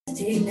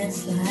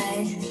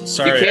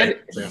Sorry.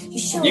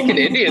 You can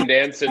Indian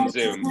dance in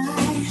Zoom.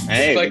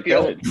 Hey,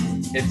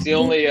 it's the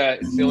only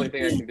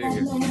thing I can do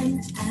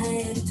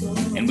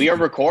here. And we are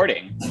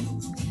recording.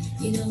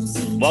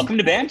 Welcome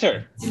to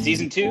Banter,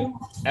 Season 2,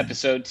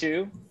 Episode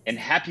 2, and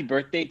happy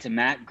birthday to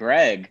Matt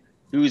Gregg,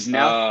 who's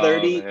now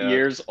 30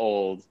 years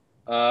old.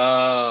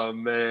 Oh,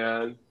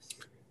 man.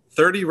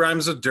 30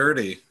 rhymes with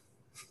dirty.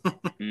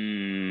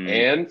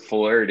 And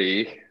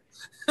flirty.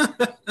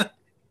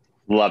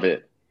 Love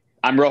it.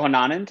 I'm Rohan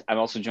Anand. I'm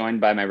also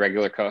joined by my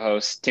regular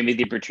co-hosts,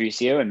 Timothy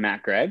Patricio and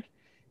Matt Gregg.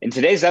 And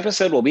today's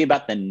episode will be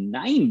about the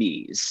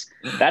 90s.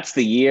 That's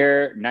the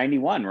year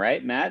 91,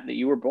 right, Matt, that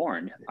you were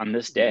born on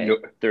this day,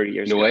 30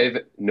 years ago.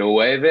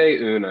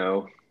 Nueve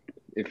Uno,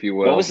 if you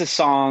will. What was the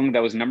song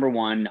that was number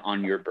one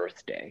on your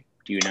birthday?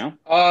 Do you know?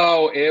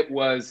 Oh, it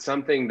was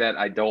something that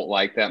I don't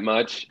like that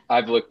much.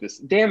 I've looked this.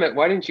 Damn it.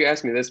 Why didn't you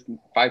ask me this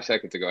 5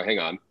 seconds ago? Hang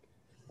on.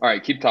 All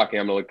right, keep talking.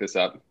 I'm going to look this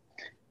up.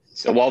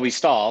 So while we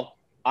stall,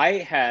 I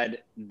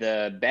had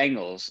the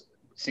Bangles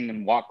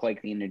singing Walk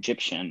Like an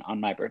Egyptian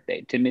on my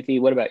birthday. Timothy,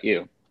 what about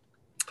you?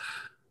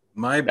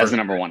 That's the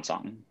number one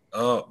song.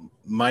 Oh,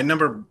 my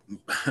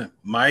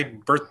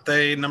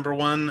birthday number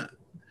one,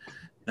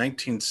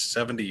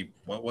 1970.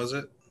 What was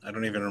it? I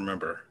don't even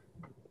remember.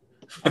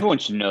 Everyone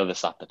should know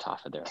this off the top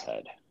of their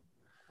head.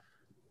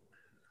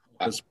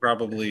 It was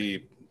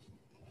probably,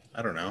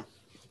 I don't know.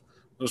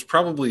 It was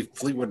probably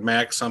Fleetwood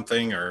Mac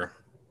something, or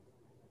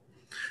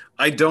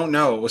I don't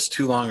know. It was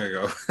too long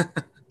ago.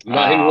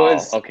 Mine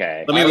was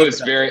okay. I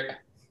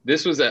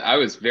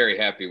was very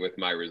happy with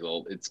my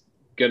result. It's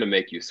gonna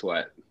make you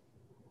sweat.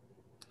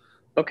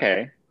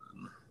 Okay.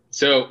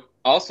 So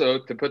also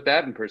to put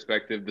that in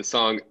perspective, the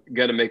song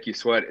 "Gonna Make You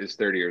Sweat" is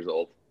 30 years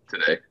old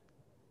today.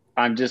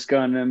 I'm just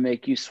gonna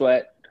make you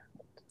sweat.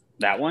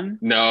 That one?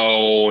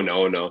 No.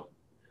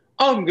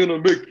 I'm gonna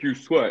make you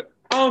sweat.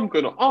 I'm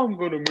gonna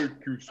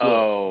make you sweat.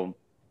 Oh,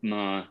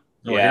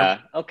 yeah.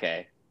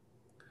 Okay.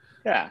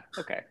 Yeah.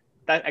 Okay.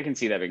 I can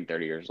see that being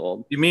 30 years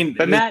old. You mean,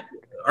 but Matt,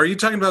 are you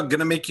talking about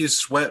Gonna Make You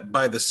Sweat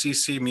by the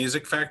CC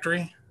Music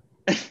Factory?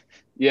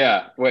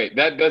 Yeah. Wait,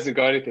 that doesn't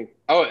go anything.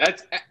 Oh,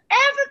 that's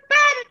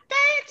Everybody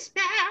Dance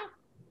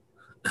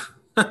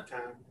Now.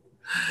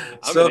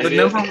 So the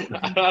number,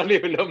 I don't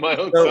even know my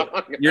own song.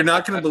 You're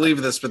not going to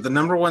believe this, but the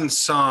number one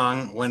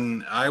song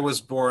when I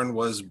was born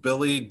was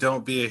Billy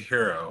Don't Be a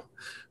Hero.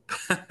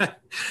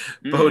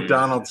 Bo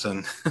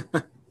Donaldson.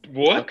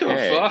 What the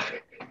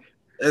fuck?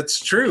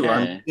 It's true. Okay.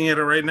 I'm looking at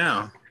it right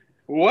now.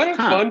 What a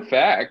fun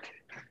fact.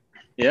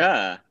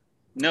 Yeah.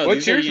 No,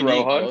 what's yours,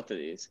 Rohan? Both of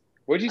these.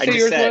 What'd you say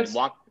yours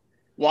was?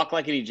 Walk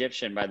Like an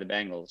Egyptian by the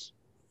Bangles.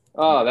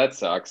 Oh, that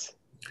sucks.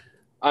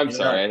 I'm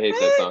sorry. I hate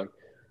that song.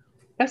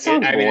 That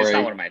sounds boring. I mean, it's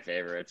not one of my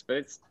favorites, but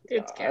it's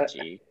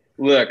catchy.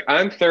 Look,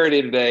 I'm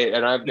 30 today,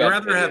 and I've got. You'd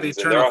rather have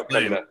Eternal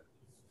Flame.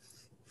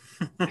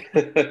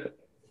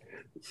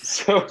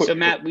 So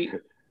Matt,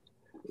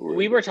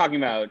 we were talking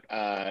about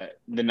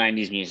the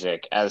 90s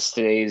music as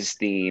today's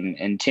theme.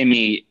 And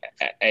Timmy,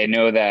 I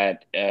know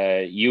that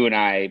you and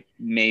I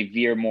may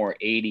veer more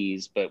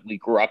 80s, but we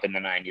grew up in the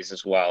 90s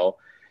as well.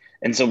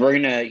 And so we're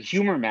going to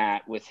humor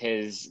Matt with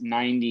his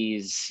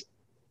 90s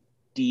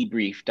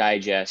debrief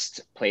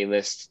digest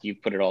playlist.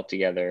 You've put it all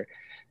together.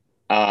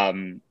 I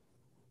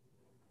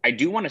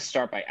do want to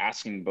start by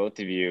asking both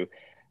of you,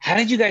 how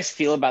did you guys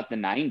feel about the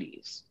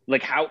 90s?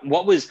 Like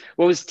what was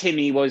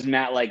Timmy, what was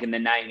Matt like in the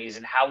 90s,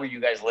 and how were you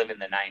guys living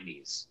the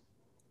 90s?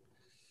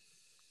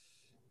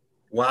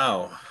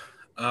 Wow.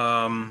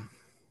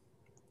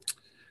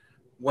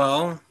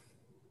 Well,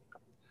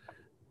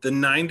 the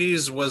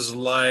 90s was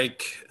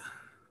like,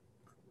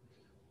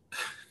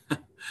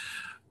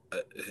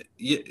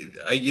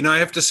 I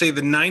have to say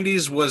the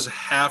 90s was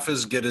half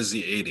as good as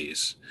the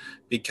 80s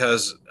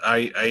because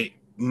I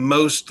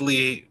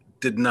mostly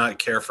did not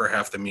care for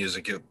half the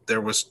music.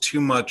 There was too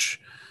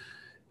much.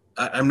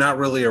 I'm not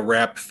really a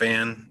rap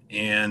fan,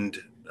 and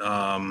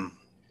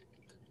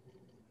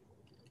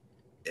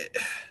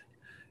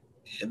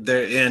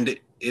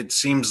it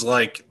seems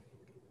like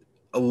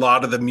a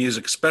lot of the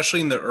music,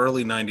 especially in the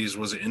early 90s,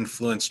 was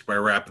influenced by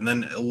rap, and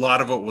then a lot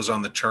of what was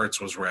on the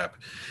charts was rap.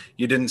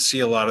 You didn't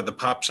see a lot of the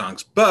pop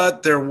songs,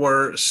 but there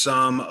were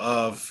some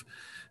of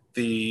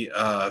the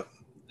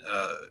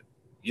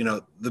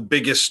the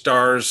biggest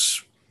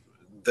stars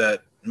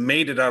that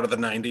made it out of the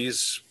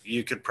 90s.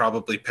 You could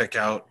probably pick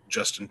out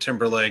Justin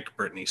Timberlake,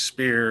 Britney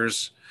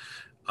Spears,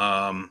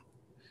 a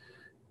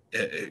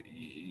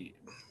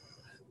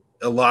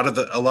lot of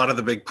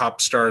the big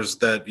pop stars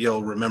that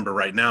you'll remember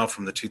right now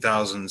from the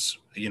 2000s,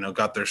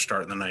 got their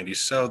start in the 90s.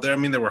 So there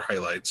were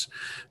highlights,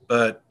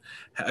 but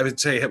I would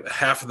say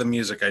half of the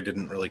music I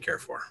didn't really care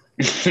for.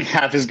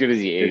 Half as good as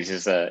the 80s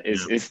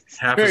is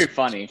very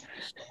funny.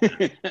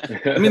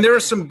 There were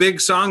some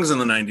big songs in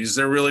the 90s.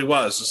 There really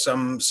was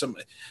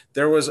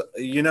there was,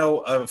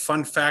 a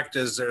fun fact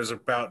is there's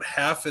about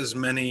half as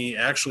many,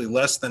 actually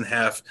less than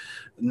half,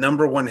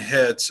 number one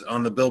hits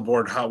on the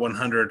Billboard Hot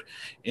 100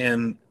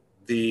 in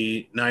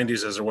the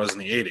 90s as there was in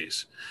the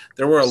 80s.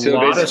 There were a So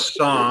lot of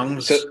basically-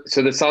 songs.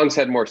 So the songs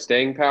had more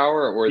staying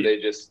power, or were they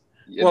just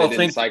Well, they didn't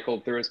think, cycle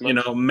through as much? you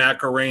know,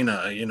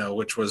 Macarena, you know,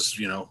 which was,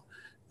 you know,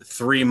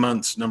 3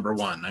 months number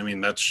one. I mean,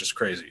 that's just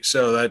crazy.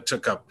 So that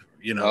took up,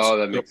 you know. Oh,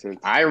 that makes sense.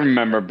 I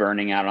remember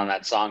burning out on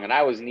that song, and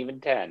I wasn't even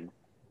 10.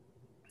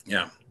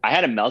 Yeah. I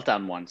had a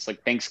meltdown once,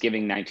 like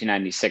Thanksgiving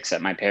 1996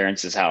 at my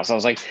parents' house. I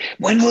was like,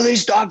 when will they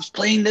stop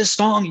playing this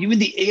song? Even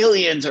the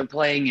aliens are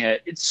playing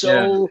it. It's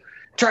so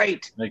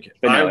trite. Like,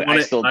 But no, I I want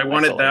it, still I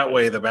want it like that it.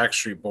 way. The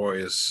Backstreet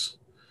Boys,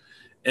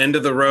 End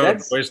of the Road,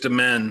 That's- Boys to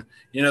Men.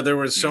 You know, there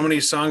were so many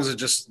songs that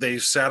just they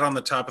sat on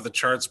the top of the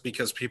charts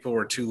because people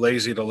were too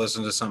lazy to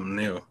listen to something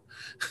new.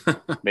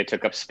 They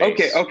took up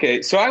space.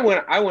 Okay. So I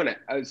want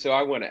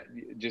to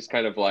just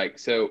kind of like,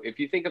 so if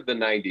you think of the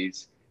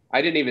 90s,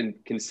 I didn't even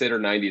consider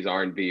 90s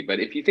R&B, but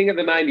if you think of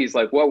the 90s,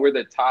 like what were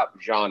the top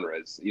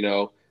genres? You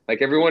know,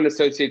 like everyone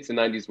associates the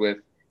 90s with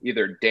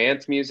either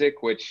dance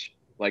music, which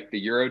like the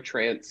Euro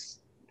trance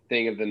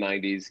thing of the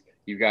 90s.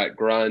 You've got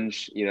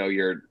grunge, you know,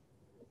 your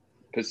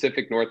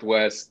Pacific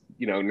Northwest,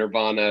 you know,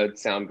 Nirvana,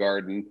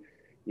 Soundgarden,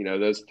 you know,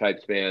 those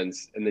types of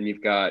bands. And then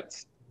you've got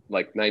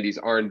like 90s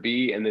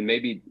R&B, and then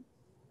maybe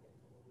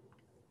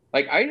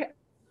like I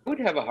would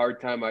have a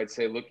hard time, I'd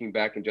say, looking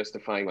back and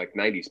justifying like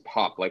 90s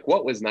pop. Like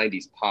what was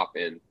 90s pop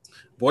in?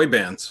 Boy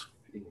bands.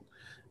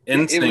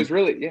 It was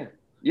really,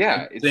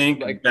 yeah. It's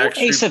NSYNC, like Backstreet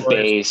Ace of Boys.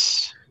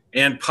 Base,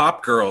 And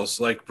pop girls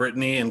like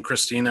Britney and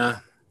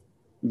Christina.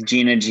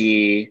 Gina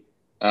G,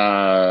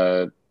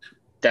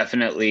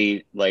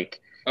 definitely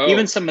like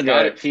even some of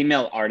got the it.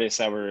 female artists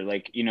that were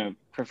like, you know,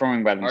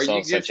 performing by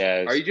themselves,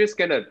 Are you just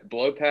gonna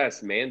blow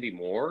past Mandy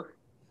Moore?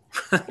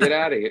 Get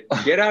out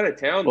of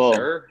town, Well,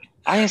 sir.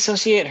 I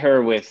associate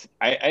her with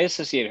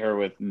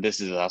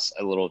This Is Us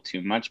a little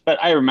too much,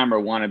 but I remember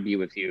 "Wanna Be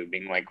With You"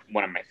 being like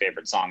one of my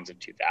favorite songs of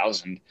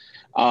 2000.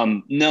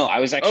 No, I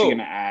was actually going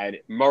to add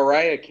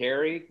Mariah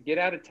Carey. Get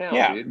out of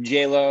town, dude.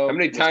 J-Lo. How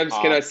many times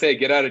can I say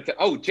get out of town?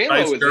 Oh, J-Lo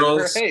Spice was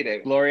Girls. in her heyday.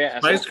 Gloria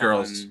Spice Estefan,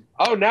 Girls.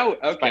 Oh, now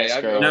okay, Spice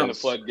I've Girls. opened the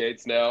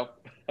floodgates now.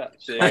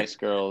 Spice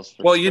Girls.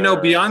 for Well, you know,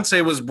 sure.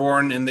 Beyonce was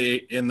born in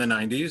the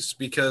 90s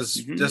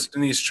because Mhm.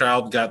 Destiny's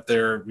Child got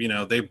their, you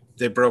know,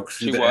 they broke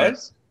through She the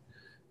was.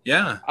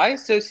 Yeah. I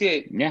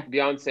associate Yeah.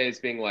 Beyonce as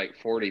being like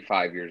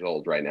 45 years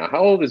old right now. How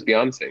old is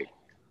Beyonce?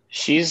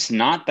 She's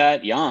not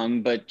that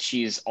young, but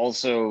she's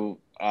also,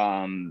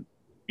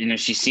 you know,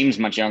 she seems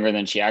much younger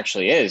than she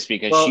actually is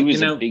because Well, she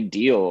was you know, a big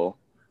deal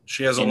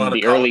She has a in lot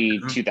the of early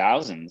collagen.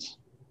 2000s.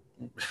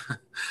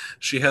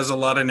 She has a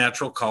lot of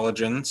natural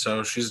collagen,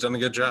 so she's done a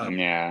good job.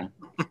 Yeah.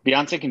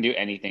 Beyonce can do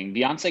anything.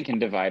 Beyonce can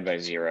divide by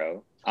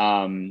zero.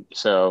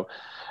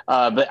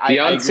 But I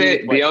agree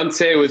with what-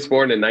 Beyonce was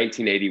born in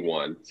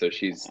 1981, so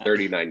she's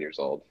 39 years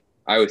old.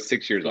 I was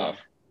 6 years Yeah. off.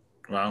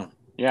 Wow.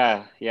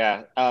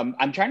 Yeah.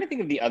 I'm trying to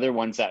think of the other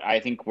ones that I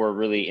think were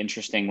really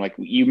interesting. Like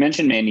you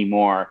mentioned Mandy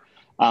Moore,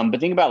 but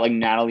think about like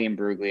Natalie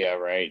Imbruglia,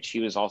 right? She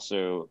was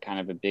also kind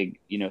of a big,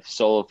 you know,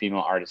 solo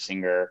female artist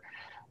singer.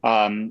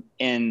 And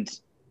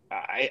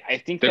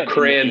I think The that in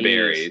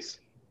Cranberries. 80s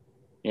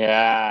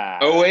yeah.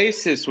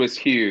 Oasis was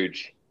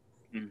huge.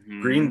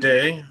 Mhm. Green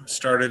Day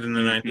started in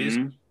the 90s.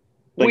 Mhm.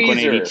 Blink Weezer.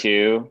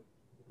 182,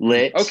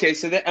 Lit. Okay,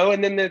 so that. Oh,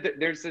 and then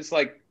there's this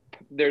like,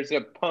 there's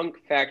a punk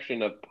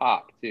faction of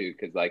pop too,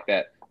 because like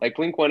that, like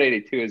Blink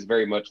 182 is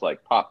very much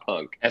like pop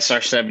punk.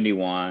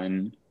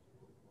 SR71.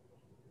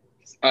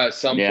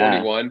 Sum Yeah.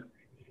 41.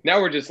 Now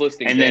we're just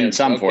listing. And then bands.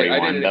 Sum Okay,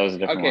 41. That was a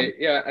different okay, one.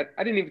 yeah,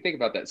 I didn't even think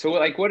about that. So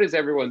like, what is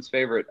everyone's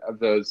favorite of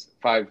those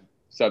 5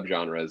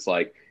 subgenres?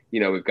 Like, you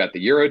know, we've got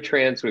the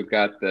Eurotrance, we've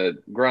got the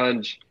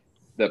grunge,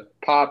 the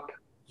pop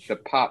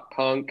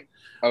punk.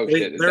 Oh Wait,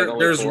 shit! Is that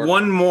only there's 4?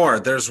 one more.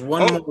 There's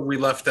one Oh. more we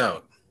left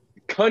out.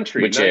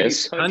 Country, Which 90s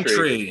is?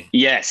 Country.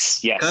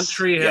 Yes.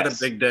 Country had a yes.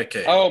 big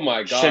decade. Oh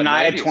my god,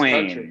 Shania 90s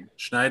Twain. country.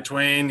 Shania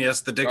Twain,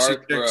 yes, the Dixie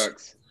Garth Chicks.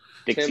 Brooks,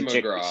 Dixie Tim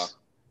Chicks. McGraw.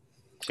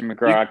 Tim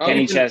McGraw. Oh,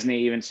 Kenny even- Chesney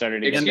even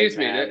started to get Excuse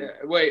big me. band.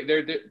 Wait,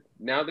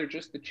 now they're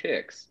just the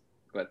Chicks,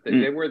 but they,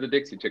 Mm. they were the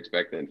Dixie Chicks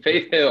back then.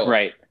 Faith Hill,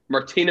 Right.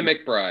 Martina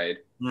McBride,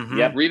 Mhm.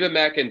 Yep. Reba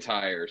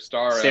McEntire,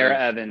 star Sarah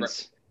of-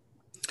 Evans.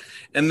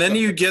 And then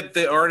you get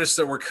the artists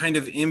that were kind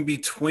of in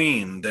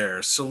between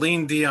there.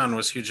 Celine Dion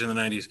was huge in the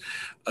 90s.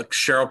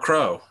 Sheryl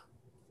Crow.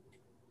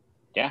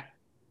 Yeah.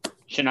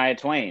 Shania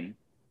Twain.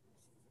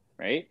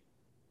 Right?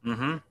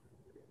 Mm-hmm.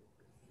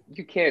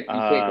 You can't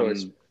go.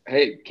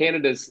 Hey,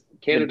 Canada's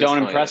But don't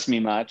finest. impress me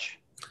much.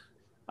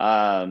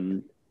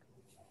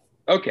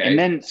 Okay, And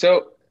then-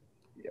 so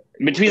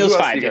Between Who those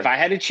else 5, do you if got? I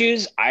had to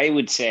choose, I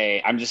would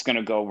say I'm just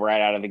gonna go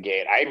right out of the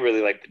gate. I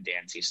really like the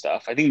dancey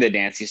stuff. I think the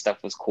dancey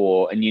stuff was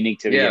cool and unique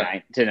to Yeah.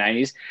 the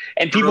 90s.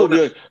 And people would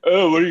be like,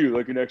 "Oh, what are you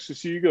like an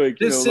ecstasy? Like,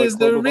 This like is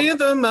the blah, blah, blah."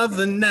 rhythm of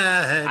the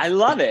night. I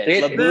love it.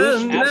 It- La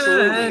Bouche, it-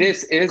 absolutely.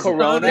 this is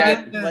Corona,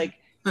 that- like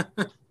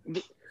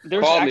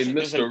there's call actually, me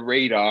there's Mr.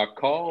 Radar.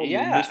 Call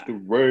Yeah. me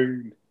Mr.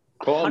 Rain.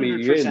 Call me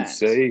 100%.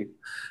 insane.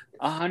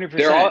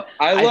 They're all. 100%.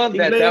 I love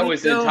that Lady,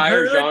 was don't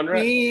entire hurt genre.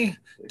 me.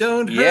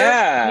 Don't hurt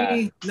Yeah.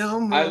 me no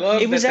more. I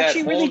love It was that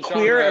actually really whole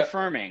queer genre,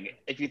 affirming,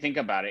 if you think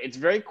about it. It's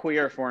very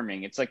queer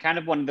affirming. It's like kind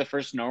of one of the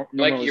first like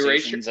Erasure.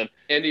 normalizations of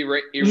And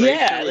Erasure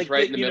yeah, was like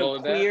right in the middle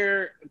of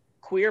that.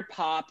 queer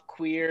pop,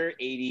 queer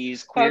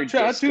 80s, I queer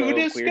try to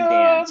disco, queer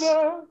dance.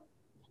 discover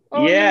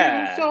a little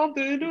Yeah.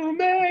 something to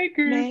make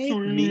it Make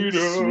me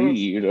sweeter.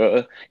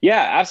 sweeter.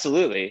 Yeah,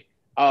 absolutely.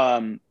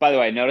 By the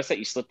way, I noticed that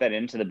you slipped that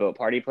into the boat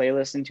party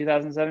playlist in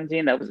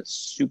 2017. That was a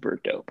super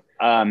dope.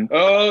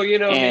 Oh, you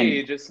know And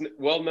me, just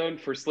well known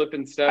for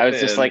slipping stuff I was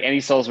just in. like any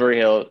Salisbury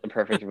Hill,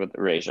 perfect with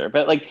Erasure.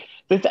 But like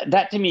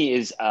that to me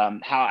is how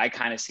I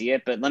kind of see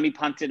it. But let me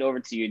punt it over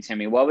to you,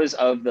 Timmy. What was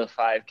of the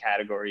 5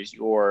 categories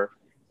your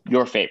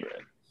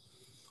favorite?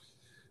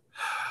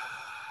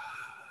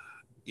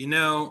 You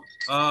know,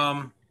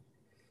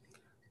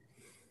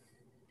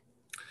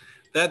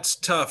 that's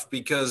tough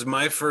because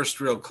my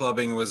first real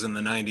clubbing was in the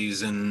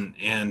 90s,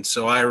 and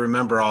so I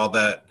remember all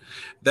that.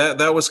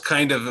 That was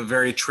kind of a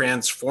very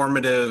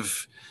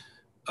transformative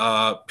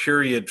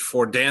period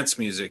for dance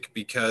music,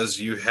 because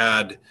you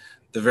had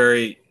the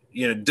very,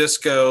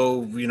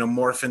 disco,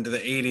 morph into the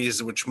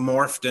 80s, which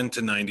morphed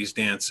into 90s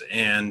dance.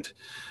 And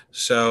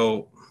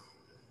so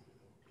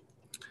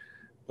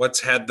what's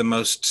had the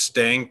most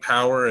staying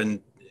power, and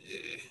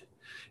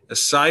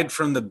aside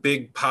from the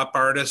big pop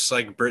artists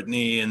like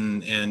Britney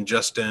and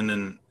Justin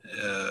and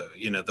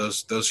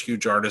those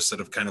huge artists that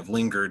have kind of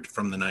lingered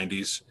from the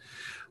 90s,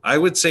 I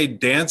would say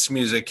dance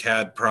music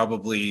had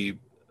probably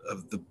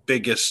the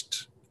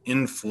biggest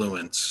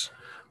influence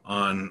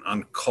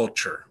on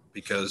culture,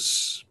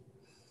 because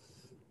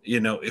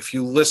if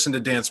you listen to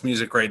dance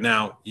music right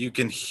now, you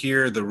can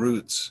hear the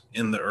roots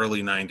in the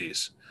early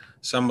 90s.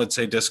 Some would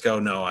say disco.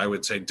 No, I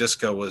would say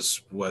disco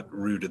was what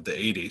rooted the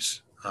 80s.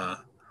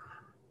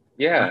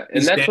 Yeah,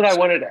 and that's what I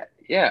wanted to.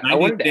 Yeah, I 90s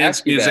wanted to dance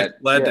ask you music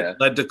that. Yeah.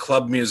 led to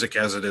club music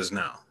as it is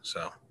now.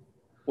 So,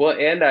 Well,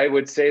 and I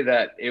would say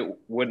that it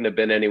wouldn't have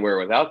been anywhere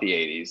without the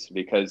 80s,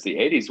 because the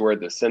 80s where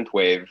the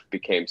synthwave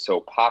became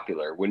so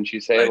popular. Wouldn't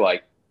you say? right.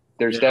 Like,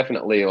 there's Yeah.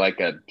 definitely like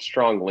a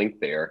strong link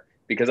there,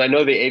 because I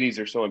know the 80s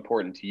are so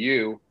important to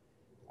you.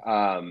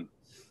 And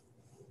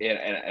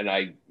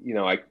I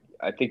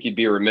think you'd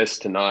be remiss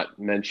to not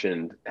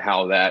mention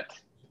how that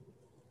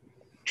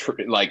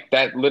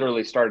that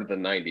literally started the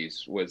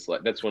 90s. Was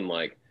like, that's when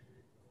like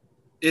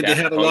It Daft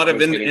had a Punk lot of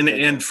was getting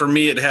and for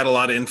me, it had a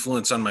lot of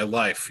influence on my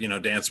life.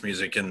 Dance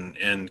music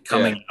and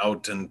coming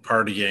out and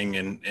partying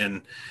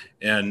and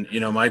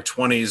my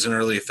 20s and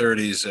early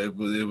 30s. It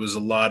was a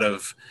lot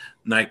of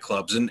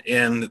nightclubs,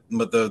 and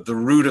the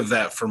root of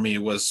that for me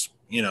was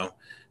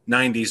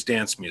 90s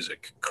dance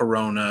music,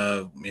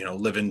 Corona,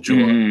 Live Enjoy.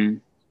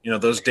 Mm-hmm.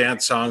 Those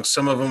dance songs.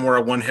 Some of them were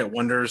one-hit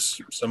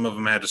wonders. Some of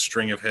them had a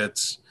string of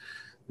hits.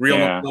 Real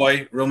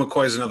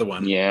McCoy is another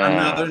one. Yeah.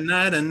 Another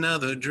night,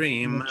 another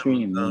dream.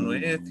 I'm done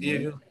with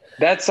you.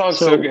 That song's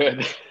so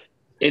good.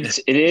 It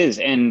is.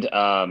 And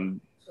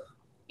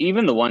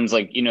even the ones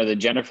like, the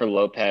Jennifer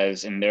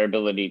Lopez and their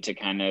ability to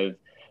kind of,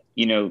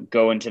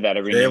 go into that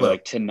arena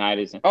like tonight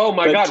is. Oh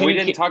my God. We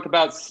didn't talk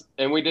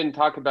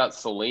about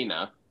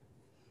Selena.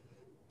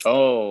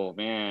 Oh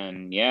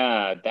man.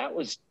 Yeah. That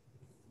was,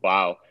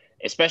 wow.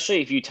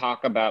 Especially if you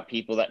talk about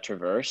people that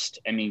traversed.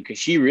 I mean, because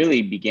she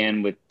really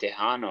began with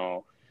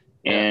Tejano.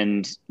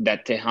 And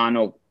that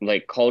Tejano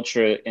like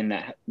culture and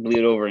that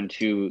bleed over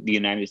into the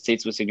United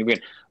States was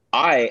significant.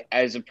 I,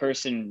 as a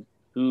person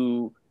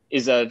who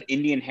is of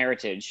Indian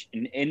heritage,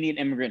 an Indian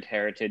immigrant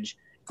heritage,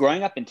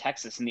 growing up in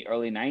Texas in the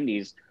early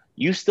 90s,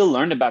 you still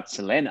learned about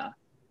Selena,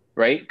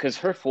 right? Because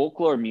her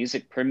folklore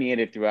music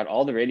permeated throughout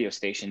all the radio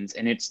stations,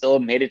 and it still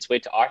made its way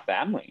to our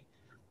family.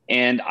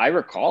 And I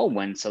recall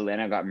when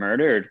Selena got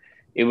murdered,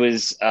 it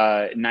was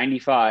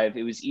 95,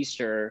 it was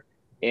Easter,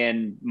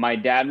 and my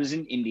dad was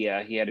in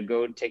India. He had to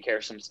go and take care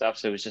of some stuff.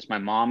 So it was just my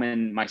mom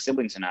and my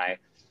siblings and I.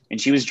 And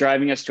she was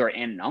driving us to our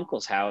aunt and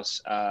uncle's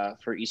house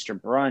for Easter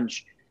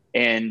brunch.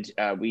 And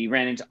we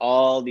ran into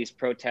all these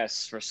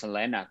protests for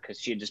Selena because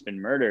she had just been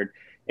murdered.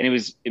 And it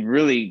was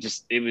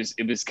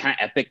kind of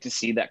epic to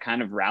see that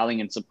kind of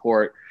rallying and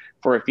support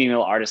for a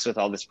female artist with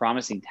all this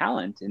promising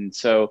talent. And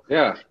so,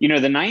 the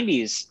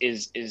 90s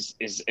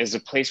is a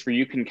place where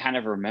you can kind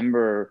of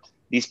remember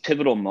these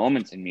pivotal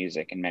moments in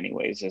music in many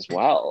ways as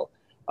well.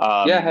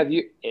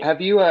 You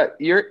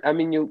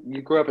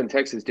grew up in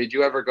Texas. Did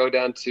you ever go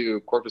down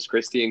to Corpus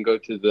Christi and go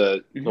to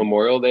the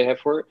memorial they have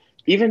for it?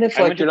 Even if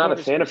like you're not a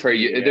fan of her,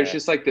 there's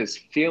just like this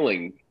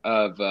feeling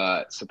of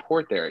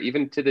support there.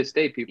 Even to this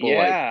day, people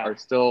are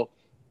still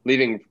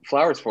leaving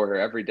flowers for her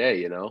every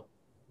day,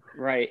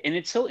 Right. And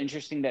it's so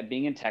interesting that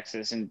being in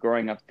Texas and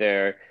growing up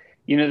there,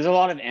 there's a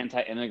lot of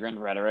anti-immigrant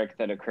rhetoric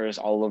that occurs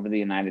all over the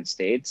United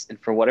States.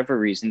 And for whatever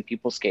reason,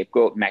 people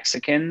scapegoat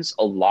Mexicans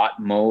a lot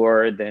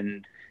more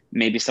than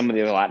maybe some of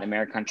the other Latin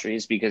American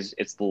countries, because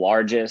it's the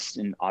largest,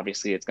 and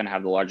obviously it's going to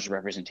have the largest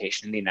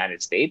representation in the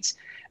United States.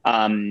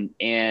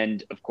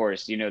 And of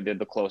course, they're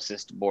the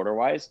closest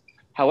border-wise.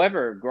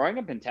 However, growing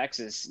up in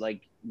Texas,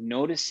 like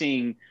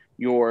noticing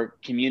your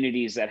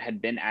communities that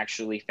had been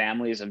actually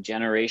families of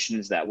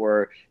generations that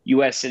were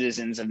US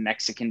citizens of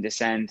Mexican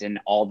descent and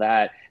all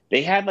that.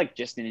 They had like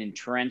just an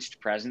entrenched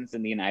presence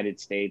in the United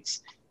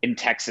States, in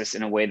Texas,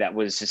 in a way that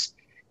was just,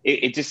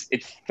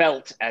 it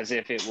felt as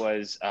if it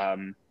was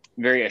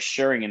very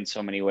assuring in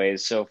so many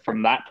ways. So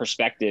from that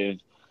perspective,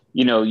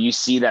 you know, you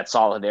see that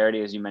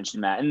solidarity, as you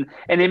mentioned, Matt, and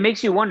it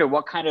makes you wonder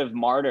what kind of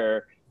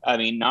martyr, I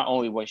mean, not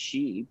only was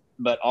she,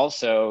 but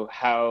also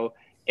how,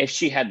 if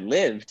she had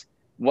lived,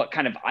 what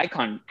kind of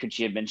icon could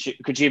she have been?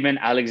 Could she have been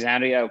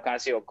Alexandria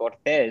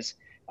Ocasio-Cortez,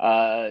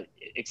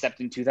 except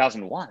in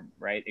 2001,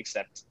 right?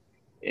 Except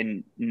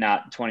in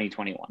not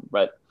 2021.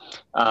 But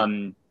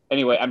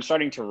anyway, I'm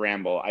starting to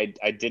ramble. I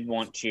did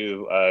want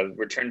to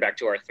return back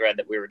to our thread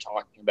that we were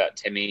talking about,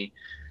 Timmy,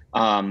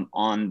 on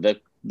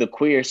the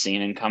queer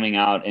scene and coming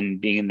out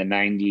and being in the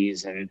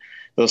 90s and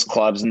those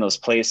clubs and those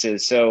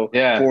places. So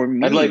yeah, for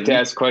me, I'd like to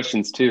ask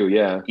questions too.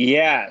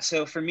 Yeah.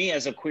 So for me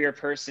as a queer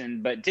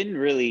person, but didn't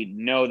really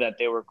know that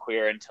they were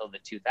queer until the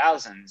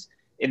 2000s.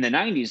 In the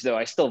 90s, though,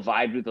 I still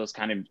vibed with those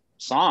kind of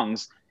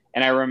songs.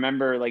 And I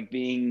remember like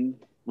being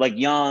like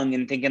young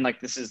and thinking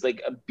like this is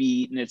like a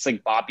beat and it's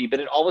like boppy, but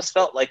it always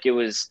felt like it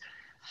was,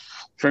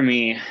 for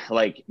me,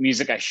 like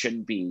music I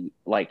shouldn't be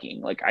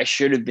liking. Like I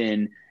should have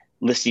been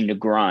listening to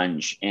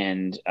grunge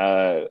and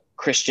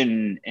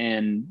Christian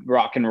and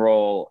rock and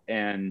roll,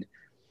 and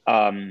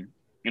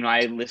you know,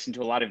 I listened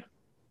to a lot of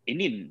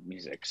Indian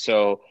music.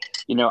 So,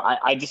 you know,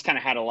 I just kind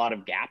of had a lot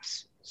of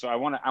gaps. So I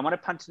want to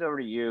punt it over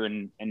to you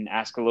and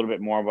ask a little bit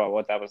more about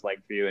what that was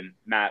like for you. And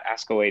Matt,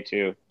 ask away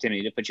too,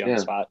 Timmy, to put you on the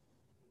spot.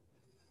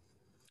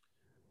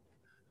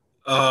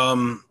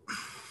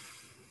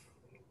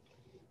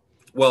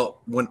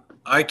 Well, when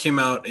I came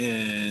out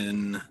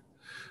in,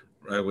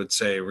 I would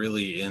say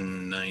really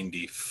in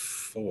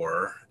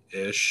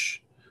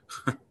 94-ish,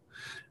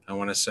 I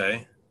want to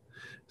say.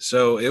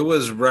 So it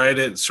was right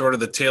at sort of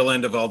the tail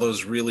end of all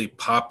those really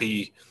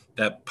poppy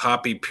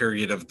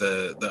period of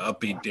the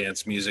upbeat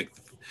dance music,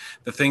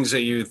 the things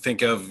that you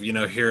think of, you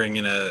know, hearing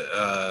in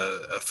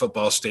a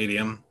football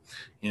stadium,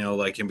 you know,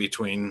 like in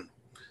between,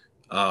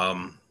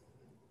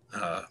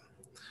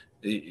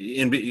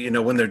 you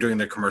know, when they're doing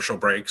their commercial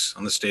breaks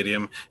on the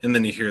stadium, and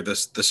then you hear the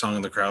song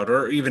in the crowd,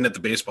 or even at the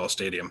baseball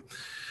stadium.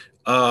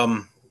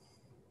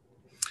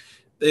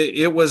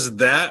 It was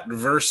that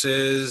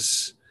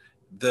versus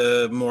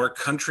the more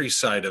country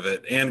side of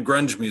it and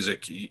grunge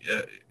music.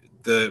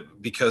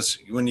 Because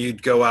when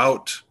you'd go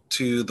out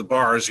to the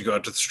bars, you go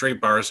out to the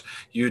straight bars,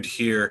 you'd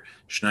hear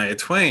Shania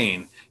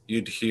Twain,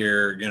 you'd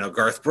hear, you know,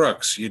 Garth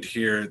Brooks, you'd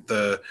hear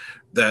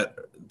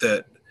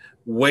that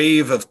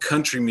wave of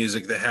country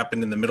music that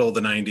happened in the middle of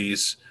the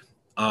 90s,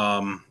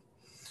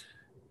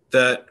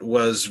 that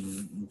was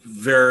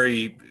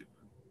very,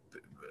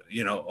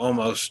 you know,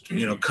 almost,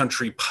 you know,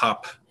 country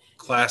pop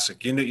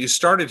classic. You know, you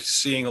started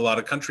seeing a lot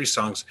of country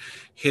songs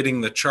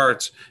hitting the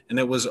charts, and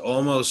it was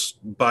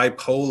almost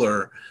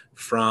bipolar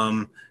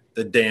from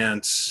the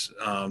dance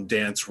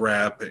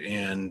rap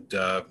and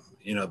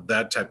you know,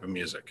 that type of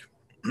music.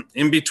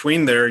 In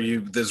between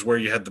there's where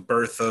you had the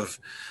birth of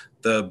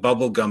the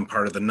bubblegum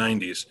part of the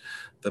 90s,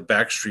 the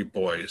Backstreet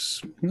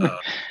Boys,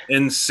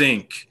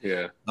 NSYNC.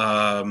 Yeah.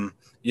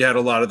 You had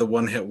a lot of the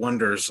one-hit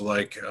wonders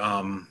like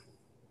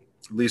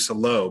Lisa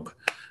Loeb.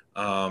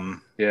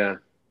 Yeah.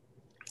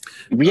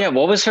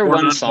 What was her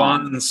one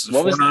song?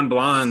 Four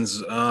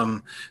Non-Blondes.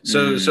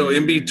 So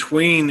in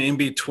between,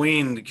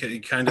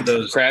 kind of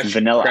those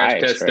Vanilla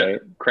Ice, right?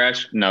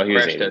 Crash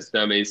Test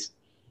Dummies.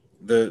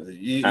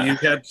 You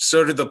had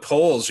sort of the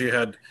poles. You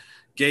had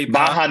gay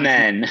pop. Baha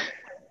Men.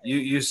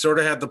 You sort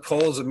of had the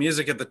poles of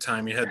music at the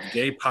time. You had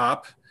gay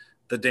pop,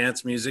 the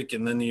dance music,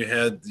 and then you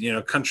had, you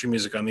know, country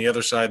music on the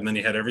other side, and then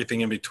you had everything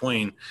in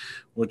between,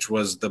 which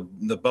was the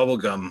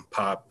bubblegum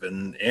pop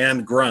and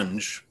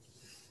grunge.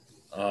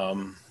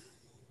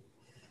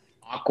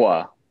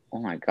 Aqua. Oh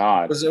my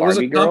God. It was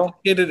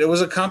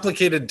a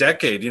complicated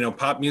decade. You know,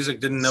 pop music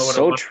didn't know what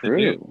it wanted to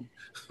do.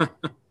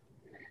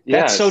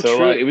 That's so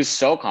true. It was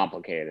so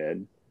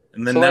complicated.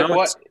 And then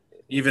now it's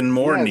even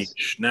more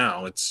niche.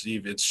 Now it's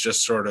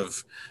just sort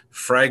of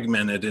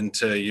fragmented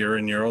into you're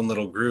in your own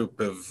little group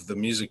of the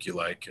music you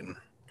like, and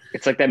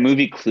it's like that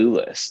movie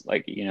Clueless,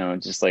 like, you know,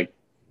 just like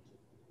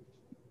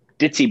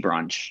ditzy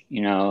brunch,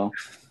 you know.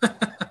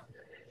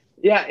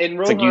 Yeah, and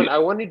Rohan, I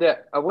wanted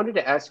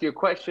to ask you a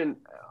question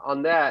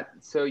on that.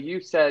 So you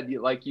said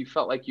you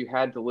felt like you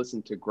had to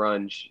listen to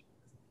grunge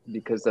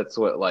because that's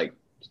what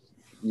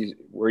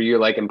were you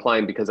like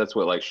implying because that's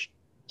what like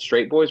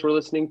straight boys were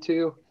listening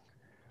to?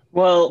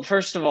 Well,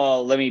 first of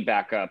all, let me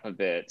back up a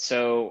bit.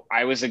 So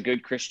I was a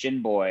good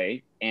Christian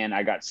boy, and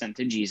I got sent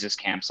to Jesus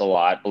camps a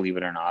lot, believe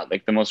it or not.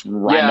 Like the most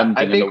random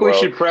thing in the world. I think we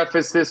should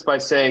preface this by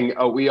saying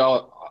we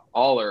all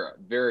are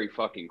very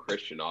fucking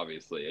Christian,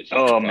 obviously.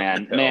 Oh,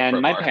 man.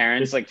 My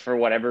parents, like, for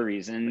whatever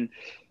reason,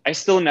 I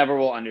still never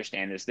will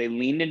understand this. They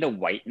leaned into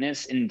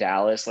whiteness in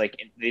Dallas. Like,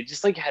 they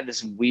just, like, had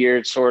this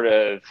weird sort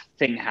of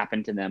thing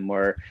happen to them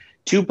where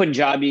two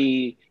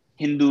Punjabi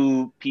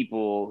Hindu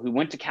people who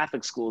went to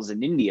Catholic schools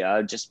in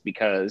India just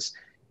because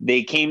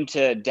they came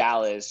to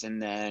Dallas,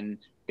 and then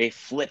they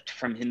flipped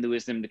from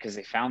Hinduism because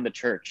they found the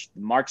church,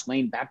 the March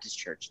Lane Baptist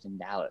Church in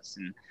Dallas,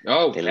 and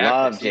they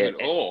loved it.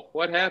 Oh,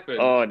 what happened?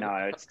 Oh no,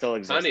 it still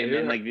exists. Honey,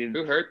 And like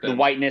who hurt them? The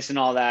whiteness and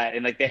all that,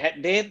 and like they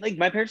had like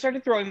my parents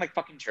started throwing like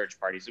fucking church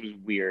parties. It was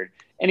weird.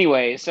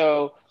 Anyway,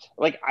 so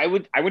like I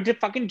went to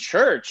fucking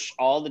church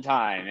all the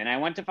time, and I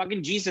went to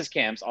fucking Jesus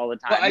camps all the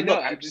time. Well, I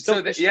know.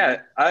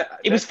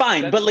 It was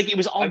fine, but like it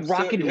was all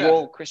rock and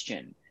roll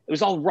Christian. It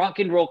was all rock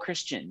and roll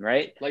Christian,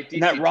 right? Like DC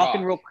and that rock Talk.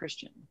 and roll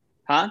Christian,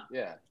 huh?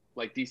 Yeah,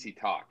 like DC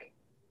Talk.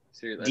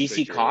 Seriously,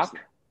 DC Cock.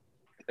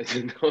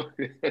 No,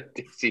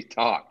 DC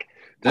Talk.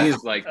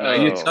 That's like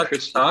you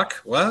talk.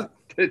 What?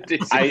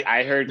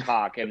 I heard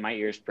cock and my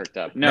ears perked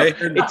up. No, I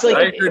heard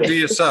do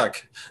you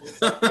suck?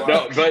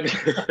 No, but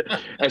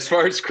as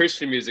far as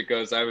Christian music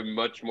goes, I'm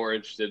much more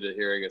interested in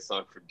hearing a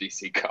song from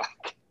DC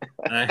Cock.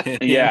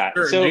 Yeah,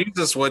 sure, so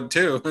Jesus would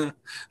too.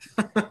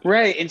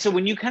 Right, and so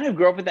when you kind of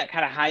grow up with that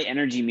kind of high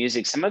energy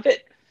music, some of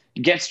it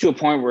gets to a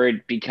point where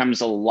it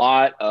becomes a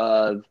lot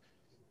of.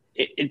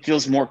 It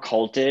feels more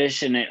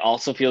cultish, and it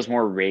also feels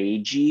more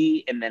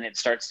ragey, and then it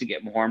starts to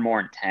get more and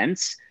more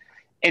intense.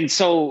 And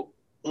so,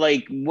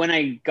 like when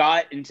I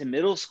got into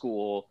middle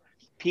school,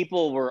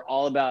 people were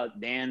all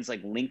about bands like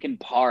Linkin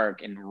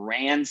Park and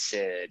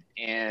Rancid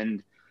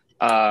and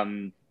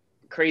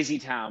Crazy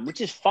Town,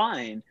 which is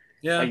fine.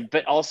 Yeah, like,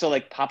 but also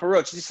like Papa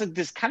Roach, just like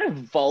this kind of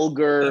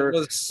vulgar,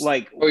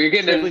 you're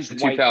getting into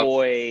white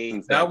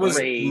boy. That was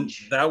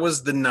rage. That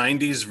was the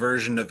 '90s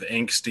version of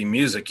angsty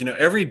music. You know,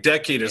 every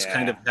decade has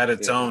kind of had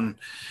its own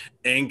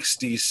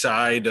angsty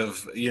side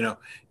of. You know,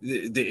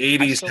 the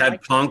 '80s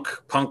had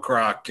punk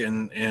rock,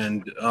 and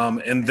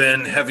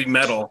then heavy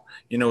metal.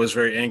 You know, was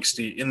very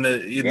angsty. In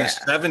the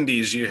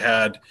 '70s, you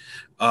had.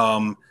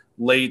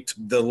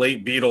 The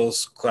late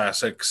Beatles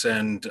classics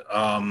and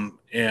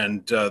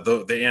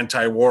the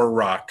anti-war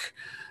rock,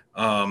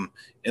 and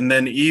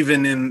then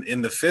even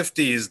in the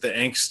 50s, the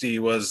angsty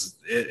was,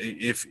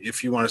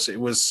 if you want to say, it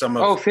was some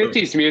of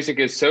 50s music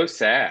is so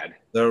sad.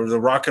 The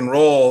rock and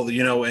roll,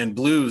 you know, and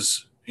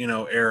blues, you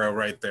know, era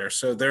right there.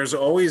 So there's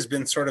always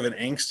been sort of an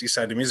angsty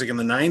side to music. In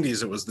the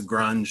 90s, it was the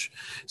grunge.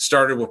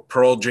 Started with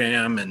Pearl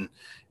Jam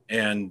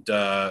and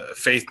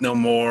Faith No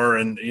More,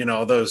 and you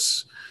know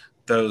those.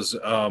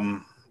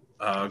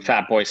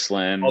 Fatboy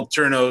Slim,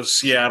 Alterno,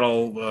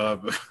 Seattle,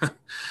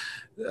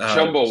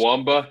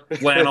 Chumbawamba,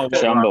 Flannel,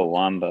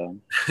 Chumbawamba.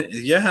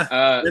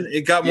 Yeah,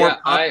 it got more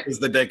pop as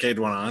the decade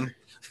went on.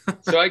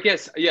 So I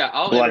guess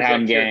I'll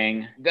Bloodhound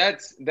Gang.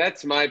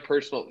 That's my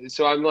personal.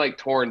 So I'm like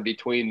torn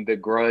between the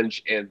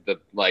grunge and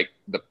the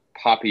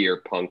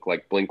poppier punk,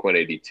 like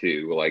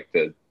Blink-182, like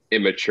the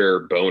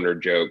immature boner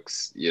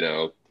jokes, you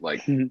know,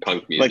 like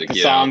punk music, like the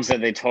songs that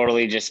they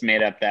totally just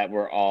made up that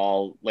were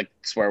all like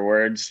swear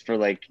words for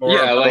like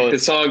like the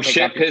song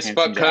shit, piss,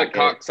 fuck, cunt,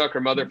 cock, sucker,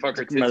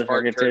 motherfucker,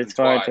 tits,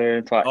 fart,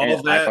 twat.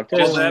 All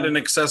that and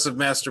excessive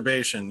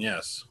masturbation,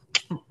 yes.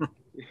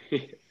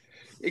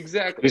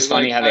 Exactly. It was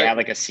funny how they had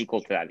like a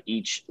sequel to that.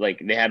 Each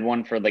like they had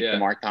one for like the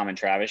Mark, Tom, and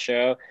Travis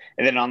show,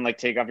 and then on like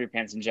Take Off Your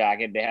Pants and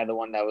Jacket, they had the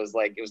one that was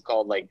like it was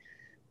called like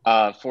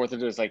Fourth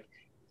of it was like.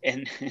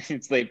 And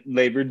it's like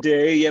Labor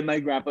Day, yeah. My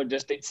grandpa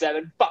just ate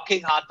 7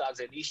 fucking hot dogs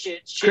and he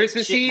shit.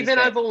 Christmas Eve, and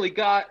I've only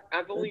wrapped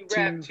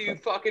 2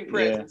 fucking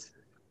presents.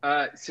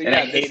 I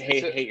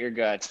hate your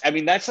guts. I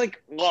mean, that's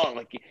like, well,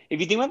 like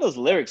if you think about those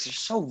lyrics, they're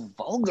so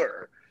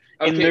vulgar,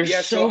 and they're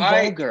so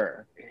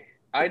vulgar.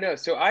 I know.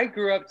 So I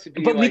grew up to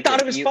be, but we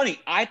thought it was funny.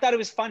 I thought it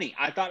was funny.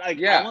 I thought like,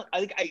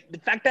 the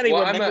fact that I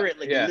remember it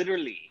like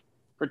literally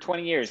for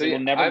 20 years, it will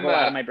never go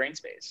out of my brain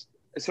space.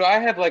 So I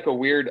have like a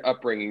weird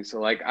upbringing.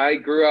 So like I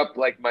grew up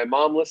like my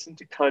mom listened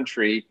to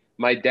country.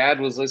 My dad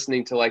was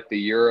listening to like the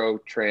Euro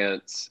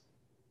trance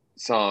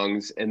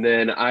songs. And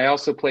then I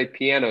also played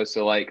piano.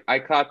 So like I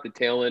caught the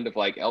tail end of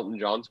like Elton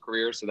John's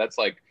career. So that's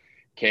like,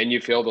 Can You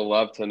Feel the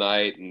Love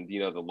Tonight? And, you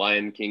know, the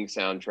Lion King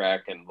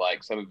soundtrack and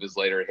like some of his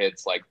later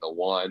hits, like The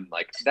One.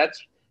 Like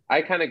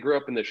I kind of grew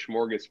up in the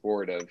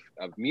smorgasbord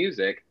of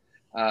music.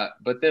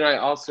 But then I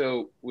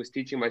also was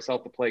teaching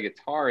myself to play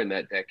guitar in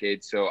that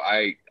decade. So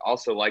I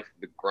also liked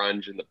the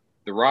grunge and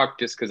the rock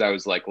just because I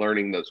was like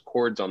learning those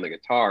chords on the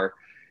guitar.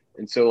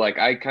 And so like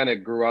I kind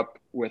of grew up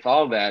with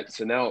all that.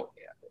 So now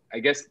I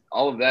guess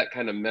all of that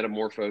kind of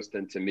metamorphosed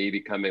into me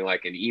becoming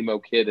like an emo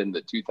kid in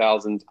the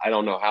 2000s. I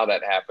don't know how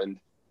that happened.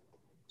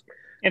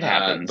 It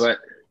happens. But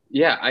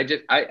yeah, I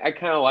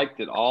kind of liked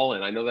it all.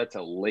 And I know that's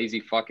a lazy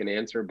fucking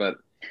answer, but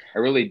I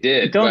really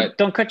did.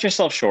 Don't cut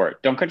yourself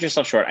short. Don't cut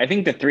yourself short. I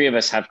think the three of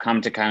us have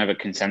come to kind of a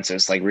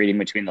consensus, like reading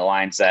between the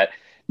lines, that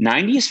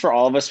 90s for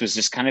all of us was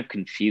just kind of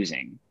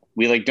confusing.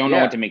 We like don't know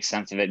what to make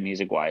sense of it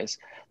music wise.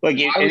 Like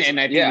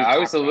I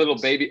was a little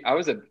baby. I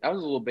was a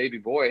little baby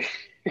boy.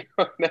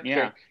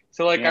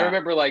 So like I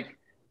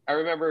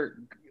remember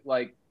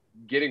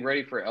getting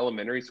ready for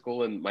elementary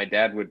school, and my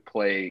dad would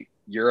play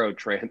Euro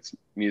trance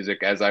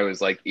music as I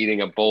was like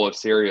eating a bowl of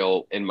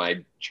cereal in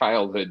my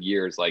childhood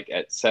years, like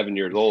at 7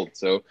 years old.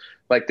 So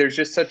like there's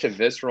just such a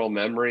visceral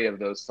memory of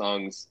those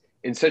songs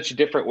in such a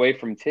different way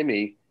from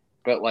Timmy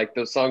but like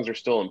those songs are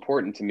still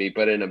important to me,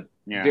 but in a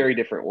very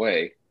different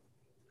way.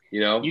 You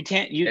know, you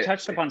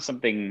touched upon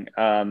something.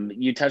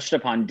 You touched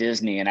upon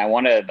Disney, and I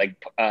want to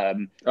oh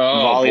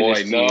volley boy,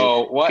 this to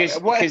no, you.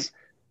 what?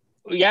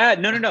 Yeah,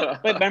 no.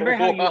 But remember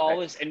how you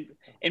always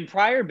in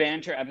prior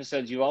banter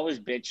episodes you always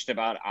bitched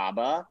about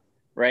ABBA,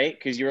 right?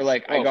 Because you were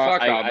like, Oh,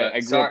 fuck ABBA. I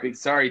grew up.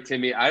 Sorry,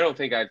 Timmy. I don't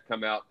think I've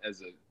come out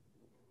as an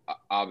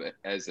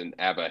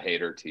ABBA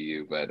hater to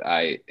you, but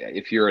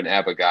if you're an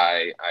ABBA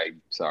guy,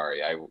 I'm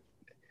sorry.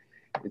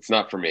 It's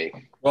not for me.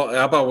 Well,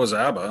 ABBA was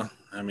ABBA.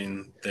 I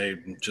mean, they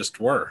just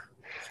were.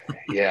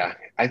 Yeah,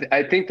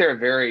 I think they're a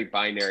very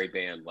binary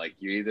band. Like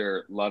you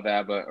either love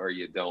ABBA or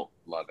you don't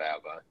love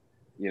ABBA.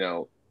 You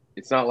know,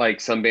 it's not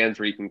like some bands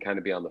where you can kind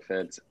of be on the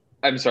fence.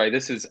 I'm sorry.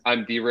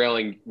 I'm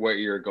derailing where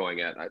you're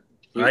going at.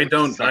 I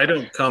don't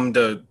come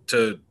to.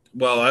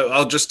 Well,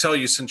 I'll just tell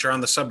you, since you're on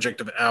the subject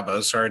of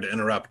ABBA. Sorry to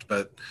interrupt,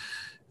 but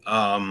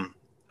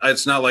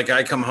it's not like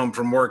I come home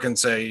from work and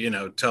say,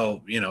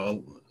 tell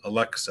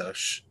Alexa,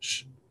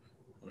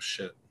 oh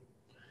shit.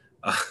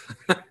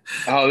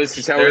 Oh, this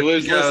is how we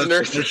lose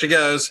listeners. There she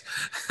goes.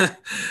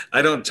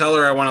 I don't tell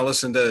her I want to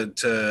listen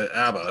to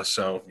ABBA,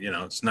 so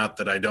it's not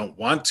that I don't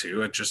want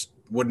to. I just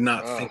would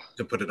not think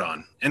to put it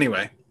on.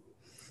 Anyway.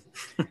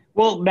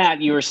 Well,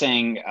 Matt, you were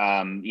saying,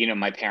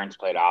 my parents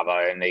played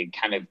ABBA and they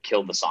kind of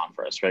killed the song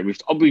for us, right?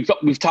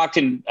 We've talked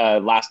in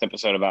last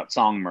episode about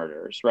song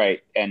murders,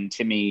 right? And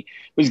Timmy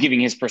was giving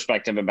his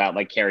perspective about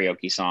like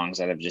karaoke songs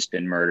that have just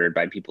been murdered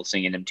by people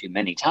singing them too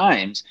many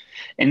times.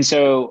 And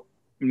so,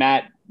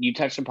 Matt, you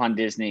touched upon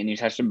Disney and you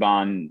touched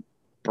upon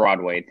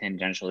Broadway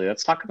tangentially.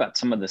 Let's talk about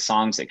some of the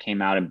songs that came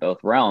out in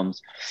both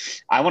realms.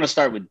 I want to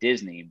start with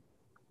Disney.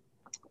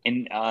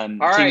 And all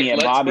right,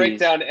 let's break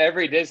down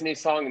every Disney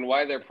song and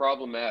why they're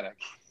problematic.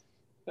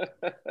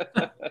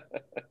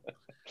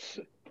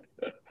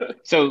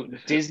 So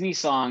Disney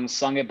songs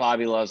sung at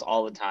Bobby Loves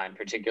all the time,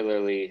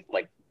 particularly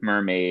like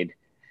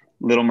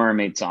Little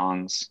Mermaid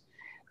songs.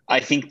 I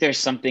think there's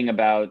something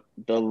about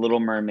the Little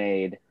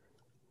Mermaid.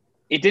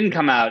 It didn't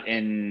come out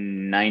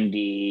in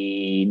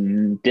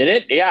 90, did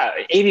it? Yeah,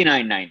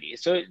 89, 90.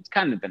 So it's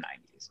kind of the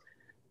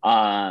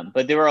 90s.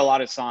 But there were a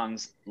lot of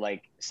songs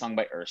like sung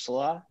by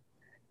Ursula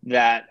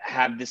that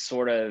have this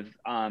sort of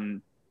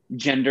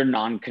gender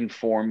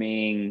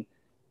non-conforming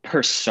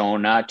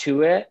persona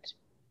to it,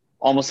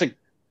 almost like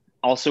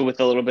also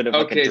with a little bit of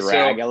like a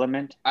drag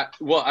element.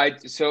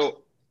 So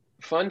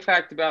fun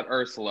fact about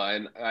Ursula,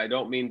 and I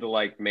don't mean to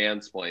like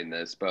mansplain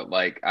this, but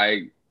like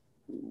I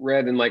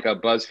read in like a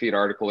BuzzFeed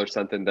article or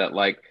something that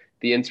like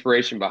the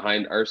inspiration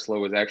behind Ursula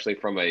was actually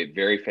from a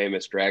very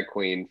famous drag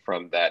queen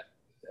from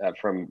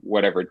from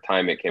whatever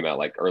time it came out,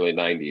 like early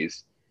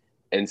 90s.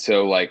 And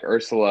so like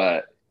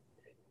Ursula,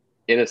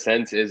 in a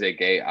sense, is a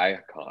gay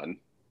icon,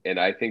 and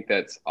I think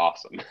that's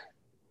awesome.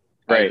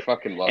 Right. I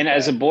fucking love and that.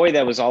 As a boy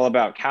that was all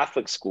about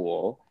Catholic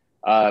school,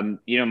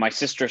 my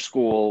sister's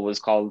school was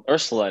called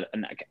Ursuline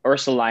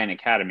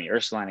Academy,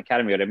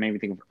 but it made me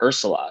think of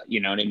Ursula, you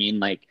know what I mean?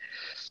 Like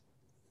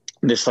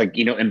this, like,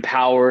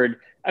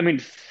 empowered,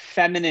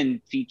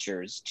 feminine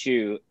features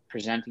too,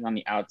 presenting on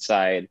the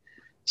outside.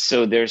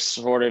 So there's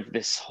sort of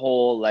this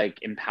whole like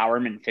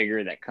empowerment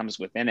figure that comes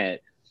within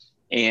it.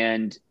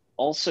 And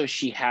also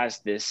she has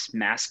this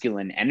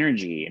masculine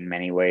energy in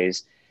many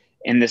ways,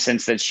 in the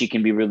sense that she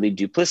can be really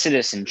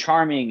duplicitous and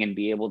charming and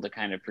be able to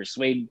kind of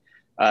persuade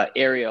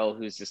Ariel,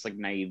 who's this like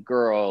naive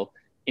girl,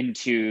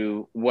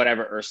 into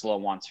whatever Ursula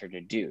wants her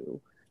to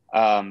do.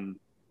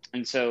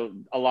 And so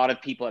a lot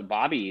of people at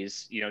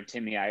Bobby's,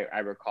 Timmy, I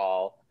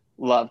recall,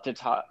 love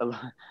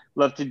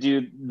to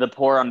do the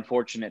poor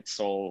unfortunate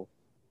soul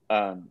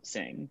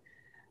sing.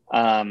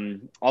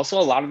 Also,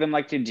 a lot of them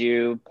like to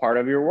do Part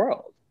of Your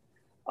World.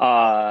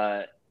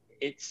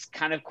 It's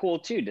kind of cool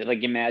too to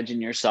like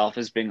imagine yourself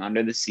as being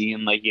under the sea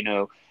and like,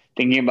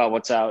 thinking about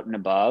what's out and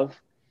above.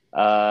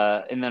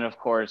 And then of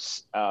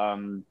course,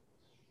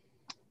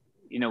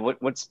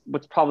 what's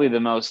probably the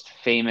most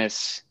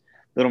famous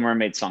Little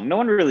Mermaid song. No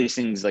one really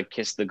sings like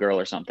Kiss the Girl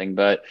or something,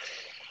 but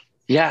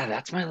yeah,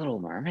 that's my Little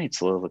Mermaid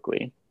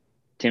soliloquy.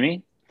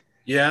 Timmy?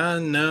 Yeah,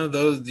 no,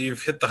 those,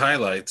 you've hit the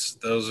highlights.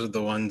 Those are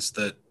the ones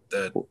that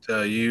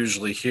you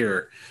usually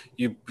hear.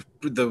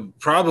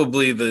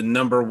 Probably the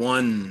number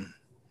one,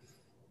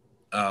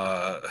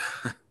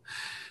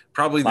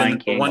 probably Lion the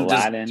number King, one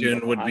Aladdin, Disney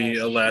tune would be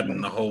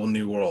Aladdin, The Whole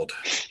New World.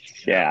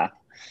 Yeah.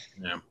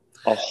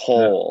 A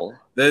whole.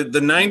 The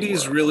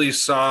 90s really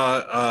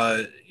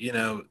saw,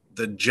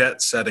 the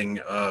jet setting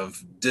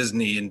of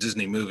Disney and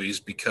Disney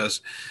movies,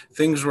 because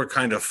things were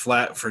kind of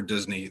flat for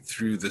Disney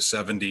through the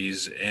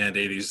 70s and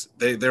 80s.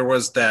 There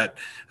was that,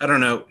 I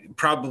don't know,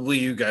 probably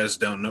you guys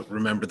don't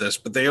remember this,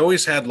 but they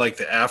always had like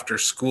the after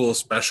school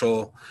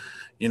special,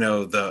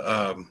 and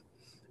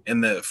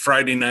the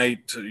Friday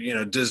night,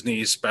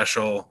 Disney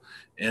special.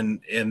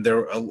 And there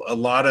were a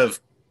lot of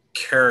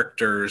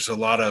characters, a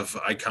lot of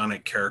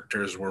iconic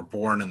characters were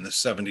born in the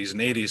 70s and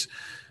 80s,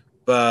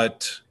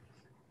 but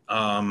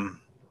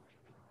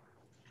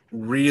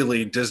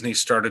really Disney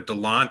started to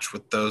launch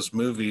with those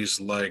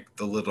movies like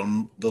the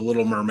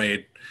Little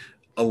Mermaid,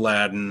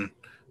 Aladdin,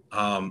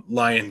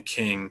 Lion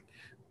King,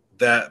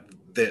 that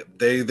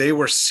they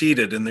were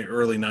seeded in the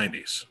early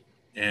 90s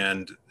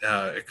and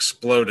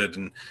exploded,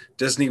 and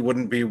Disney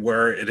wouldn't be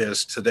where it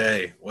is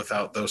today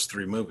without those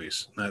three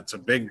movies. That's a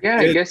big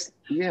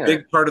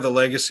part of the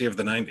legacy of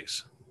the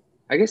 90s.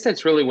 I guess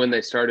that's really when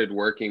they started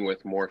working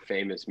with more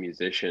famous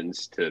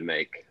musicians to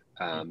make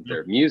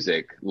their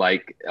music,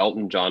 like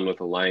Elton John with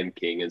The Lion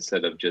King,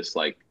 instead of just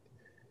like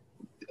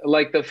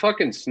the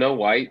fucking Snow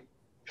White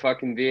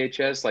fucking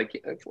VHS.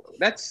 Like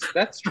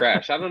that's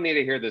trash. I don't need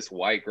to hear this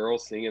white girl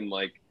singing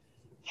like,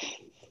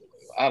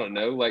 I don't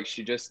know, like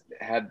she just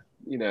had,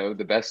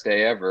 the best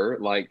day ever.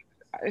 Like,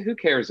 who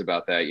cares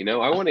about that?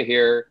 I want to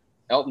hear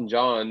Elton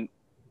John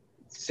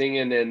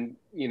singing in,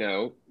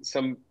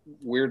 some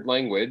weird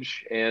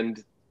language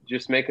and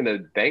just making a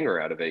banger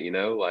out of it,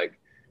 like,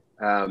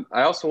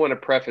 I also want to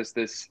preface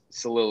this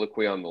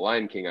soliloquy on The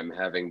Lion King I'm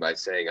having by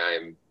saying I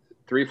am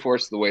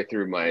 3/4 of the way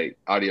through my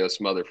Adios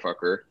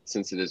Motherfucker,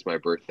 since it is my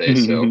birthday.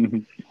 So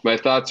my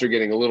thoughts are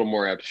getting a little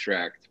more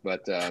abstract,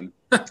 but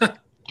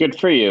good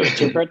for you.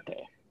 It's your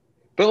birthday.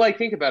 But like,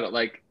 think about it.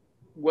 Like,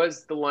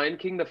 was The Lion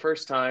King the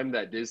first time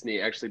that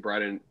Disney actually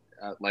brought in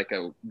like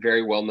a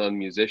very well-known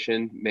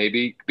musician?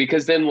 Maybe,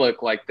 because then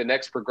look, like the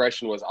next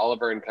progression was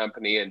Oliver and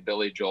Company, and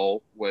Billy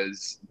Joel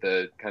was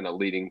the kind of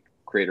leading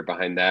creator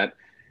behind that.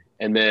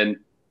 And then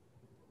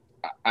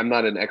I'm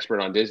not an expert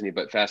on Disney,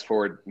 but fast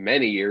forward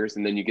many years,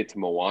 and then you get to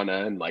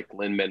Moana, and like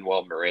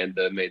Lin-Manuel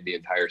Miranda made the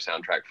entire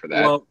soundtrack for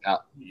that. Well,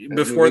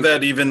 before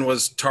that even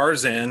was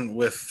Tarzan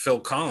with Phil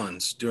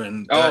Collins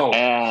doing that. Oh,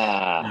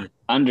 yeah.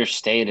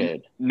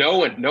 Understated. No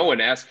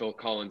one asked Phil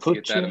Collins to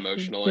get that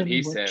emotional, and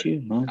he said,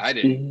 "I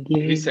didn't."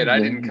 He said, "I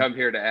didn't come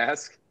here to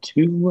ask."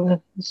 To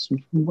us,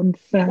 one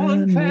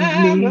family.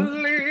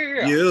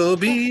 You'll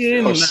be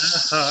in my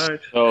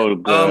heart. So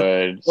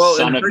good. Well,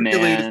 Son of Hercules,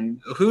 Man.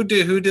 Who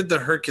did the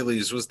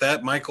Hercules? Was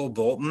that Michael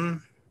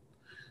Bolton?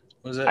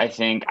 Was it? I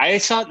think I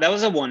saw that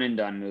was a one and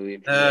done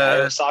movie.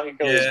 I saw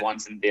Hercules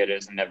once in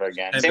theaters and never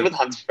again. Same with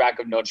Hunchback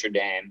of Notre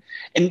Dame,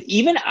 and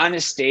even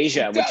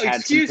Anastasia, which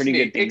had some pretty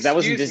good things. That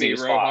wasn't Disney.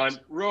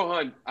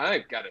 Rohan,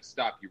 I've got to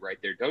stop you right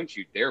there. Don't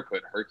you dare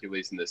put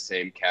Hercules in the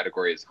same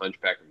category as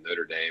Hunchback of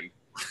Notre Dame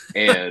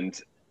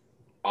and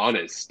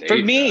Anastasia.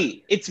 For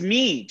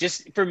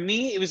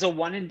me, it was a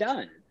one and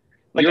done.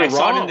 Like, You're I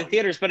saw it wrong. in the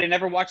theaters, but I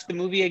never watched the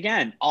movie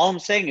again. All I'm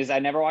saying is I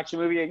never watched the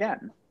movie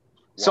again.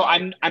 So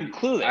I'm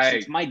clueless.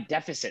 It's my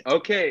deficit.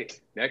 Okay,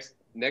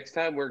 next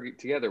time we're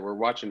together, we're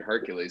watching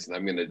Hercules, and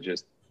I'm gonna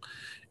just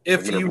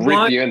if you rip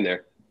want you in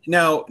there.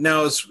 now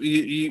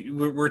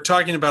we're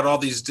talking about all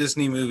these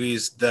Disney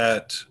movies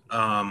that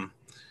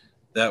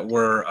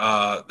were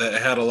that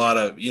had a lot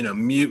of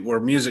were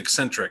music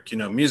centric,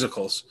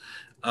 musicals,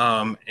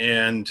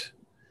 and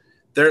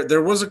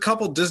there was a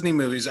couple Disney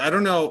movies. I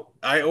don't know.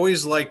 I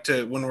always like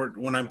to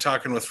when I'm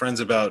talking with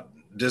friends about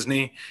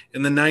Disney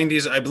in the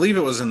 90s. I believe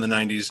it was in the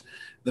 90s.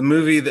 The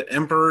movie The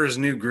Emperor's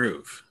New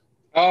Groove.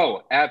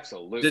 Oh,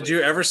 absolutely. Did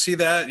you ever see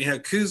that?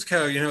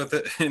 Kuzco,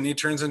 and he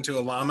turns into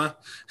a llama.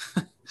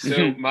 So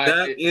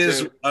that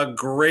is a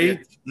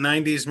great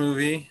 90s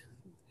movie,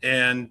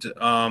 and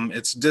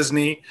it's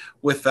Disney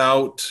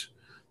without.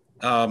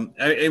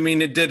 I mean,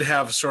 it did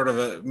have sort of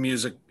a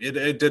music.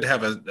 It did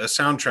have a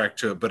soundtrack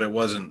to it, but it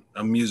wasn't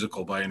a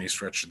musical by any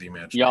stretch of the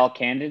imagination. Y'all,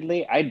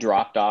 candidly, I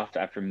dropped off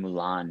after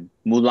Mulan.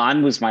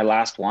 Mulan was my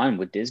last one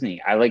with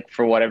Disney. I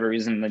for whatever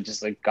reason,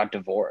 just got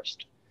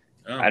divorced.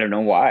 Oh. I don't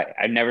know why.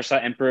 I never saw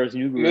Emperor's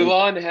New Groove.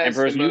 Mulan has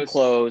Emperor's New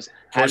Clothes.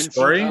 Haven't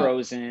seen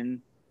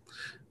Frozen.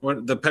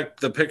 What the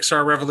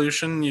Pixar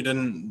Revolution? You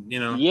didn't,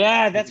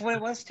 Yeah, that's what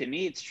it was to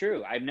me. It's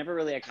true. I've never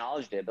really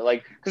acknowledged it,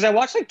 but because I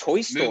watched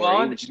Toy Story.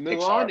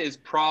 Mulan is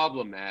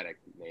problematic,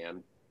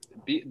 man.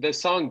 The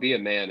song "Be a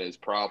Man" is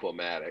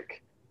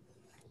problematic.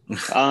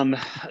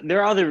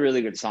 There are other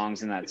really good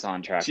songs in that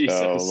soundtrack,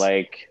 Jesus.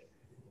 though.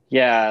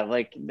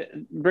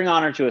 Bring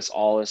Honor to Us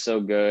All is so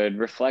good.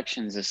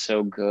 Reflections is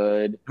so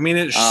good. I mean,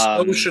 it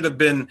should have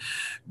been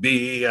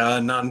 "Be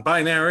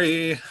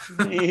Non-Binary."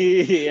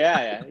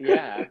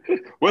 yeah.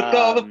 With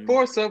all the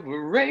force of a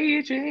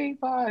raging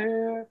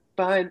fire,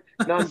 find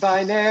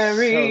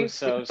non-binary.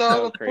 So with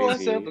all the crazy.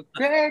 Force of a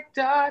great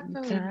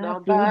typhoon,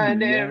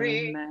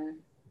 non-binary.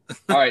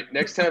 All right,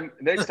 next time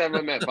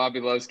I'm at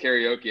Bobby Loves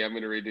Karaoke, I'm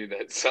going to redo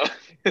that song.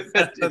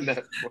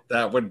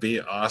 That would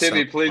be awesome.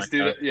 Timmy, please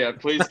do that. Yeah,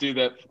 please do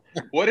that.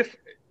 What if,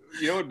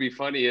 what would be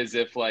funny is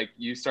if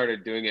you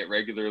started doing it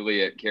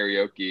regularly at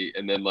karaoke,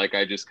 and then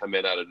I just come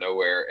in out of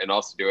nowhere and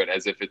also do it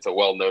as if it's a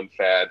well-known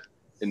fad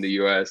in the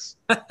U.S.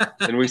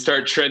 and we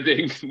start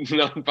trending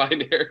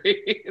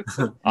non-binary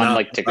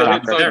on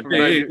TikTok.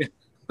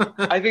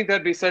 I think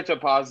that'd be such a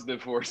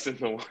positive force in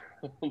the world.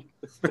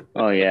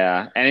 Oh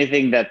yeah,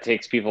 anything that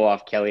takes people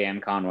off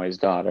Kellyanne Conway's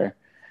daughter.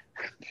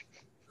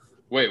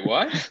 Wait,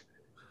 what?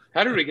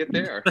 How did we get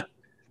there?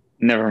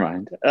 Never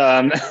mind.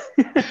 I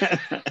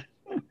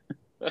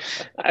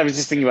was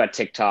just thinking about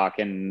TikTok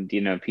and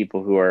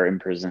people who are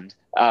imprisoned.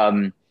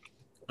 Oh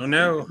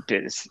no.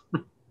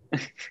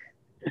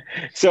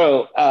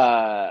 So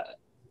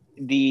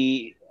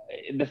the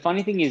the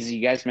funny thing is,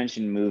 you guys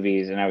mentioned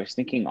movies, and I was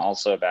thinking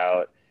also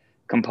about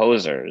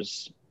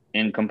composers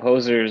and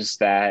composers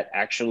that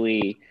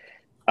actually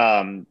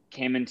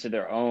came into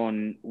their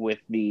own with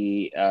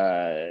the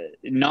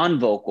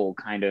non-vocal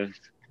kind of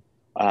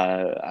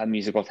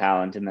musical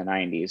talent in the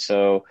 90s.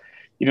 So,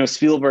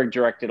 Spielberg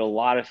directed a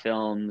lot of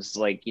films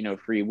like,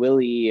 Free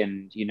Willy,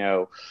 and,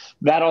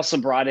 that also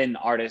brought in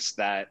artists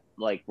that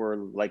like were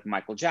like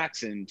Michael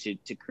Jackson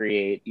to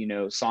create,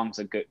 songs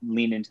that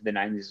lean into the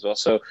 90s as well.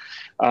 So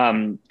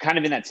kind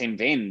of in that same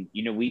vein,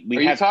 we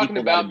Are you have talking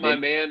people about my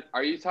man?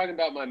 Are you talking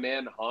about my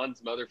man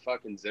Hans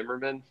motherfucking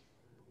Zimmerman?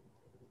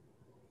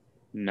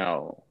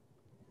 No.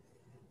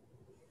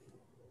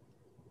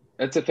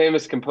 That's a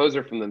famous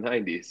composer from the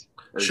 90s.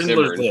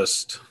 Schindler's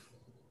List.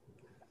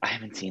 I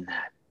haven't seen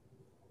that.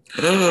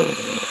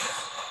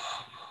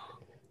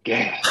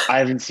 Yeah, I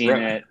haven't seen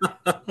it.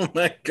 Oh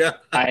my God.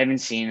 I haven't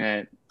seen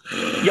it.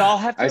 Y'all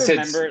have to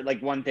remember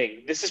like one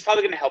thing. This is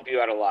probably going to help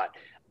you out a lot.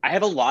 I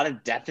have a lot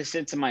of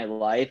deficits in my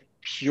life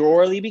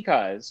purely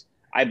because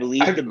I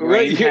believe the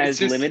brain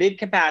has limited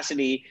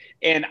capacity,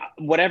 and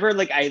whatever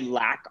like I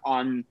lack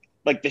on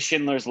like the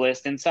Schindler's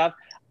List and stuff,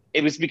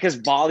 it was because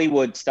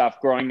Bollywood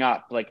stuff growing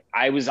up. Like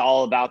I was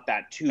all about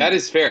that too. That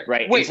is fair.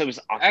 Right. Wait, and so it was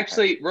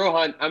actually,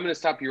 Rohan, I'm going to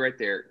stop you right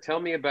there.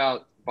 Tell me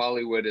about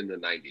Bollywood in the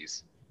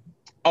 90s.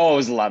 Oh, it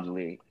was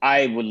lovely.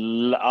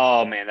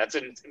 Oh man,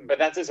 but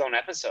that's its own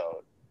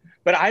episode.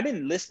 But I've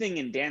been listening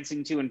and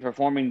dancing to and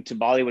performing to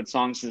Bollywood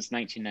songs since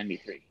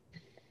 1993.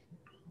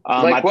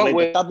 Like I played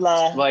the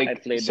tabla.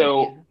 Like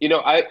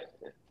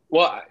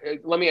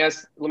let me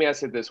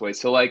ask it this way.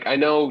 So like I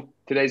know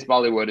today's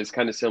Bollywood is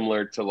kind of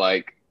similar to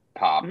like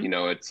pop.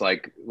 Mm-hmm. It's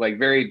like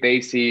very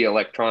bassy,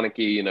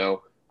 electronic-y.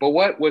 But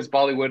what was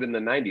Bollywood in the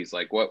 90s?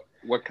 Like what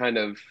kind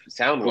of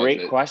sound was it?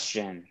 Great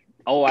question.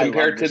 Oh,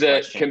 compared to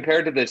the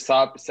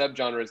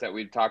subgenres that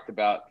we've talked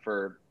about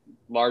for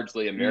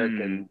largely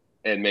American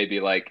and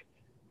maybe like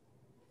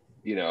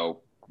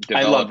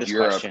I love this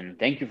Europe. question.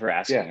 Thank you for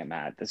asking it,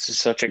 Matt. This is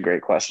such a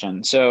great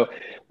question. So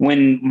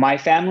when my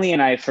family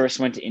and I first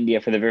went to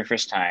India for the very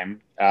first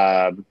time,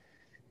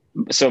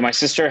 so my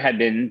sister had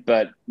been,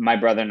 but my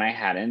brother and I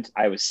hadn't.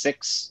 I was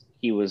 6,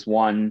 he was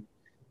 1.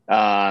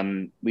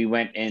 We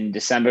went in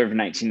December of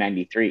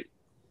 1993,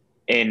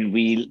 and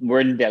we were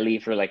in Delhi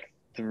for like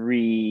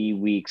 3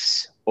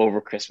 weeks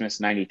over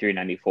Christmas, 93,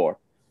 94.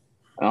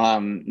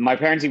 My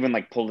parents even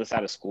like pulled us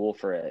out of school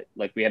for it.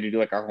 Like we had to do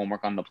like our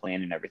homework on the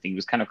plane and everything. It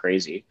was kind of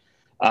crazy.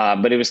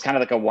 But it was kind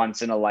of like a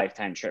once in a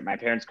lifetime trip. My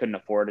parents couldn't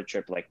afford a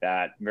trip like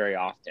that very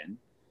often.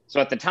 So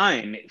at the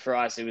time for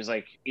us, it was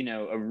like,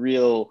 a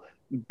real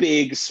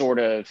big sort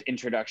of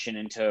introduction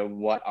into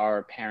what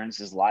our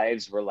parents'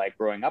 lives were like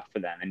growing up for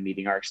them and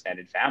meeting our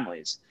extended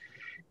families.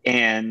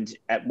 And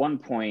at one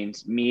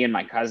point, me and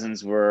my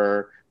cousins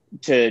were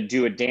to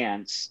do a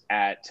dance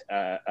at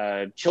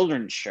a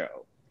children's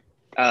show.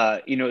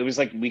 It was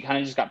like we kind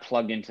of just got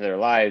plugged into their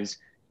lives,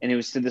 and it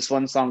was to this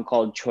one song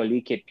called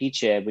Choli Ke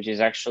Piche, which is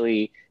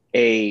actually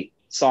a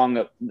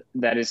song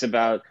that is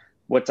about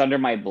what's under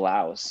my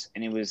blouse,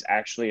 and it was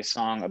actually a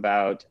song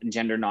about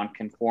gender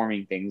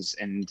non-conforming things.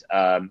 And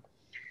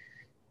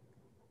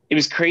it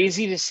was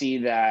crazy to see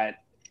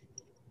that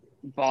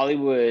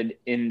Bollywood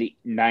in the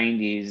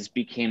 90s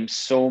became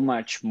so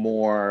much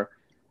more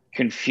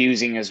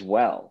confusing as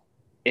well.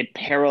 It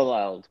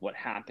paralleled what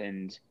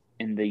happened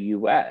in the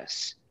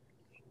US,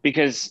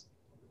 because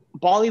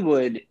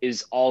Bollywood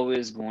is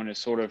always going to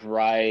sort of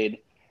ride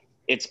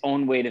its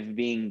own weight of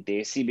being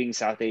Desi, being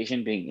South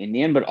Asian, being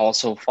Indian, but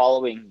also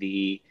following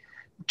the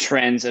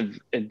trends of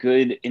a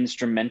good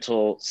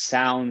instrumental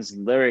sounds,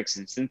 and lyrics,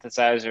 and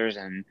synthesizers,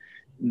 and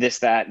this,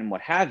 that, and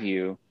what have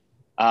you,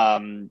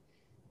 to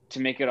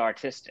make it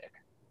artistic,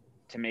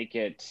 to make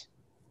it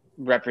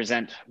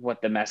represent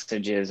what the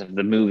message is of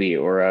the movie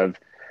or of,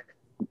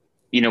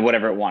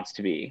 whatever it wants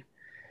to be.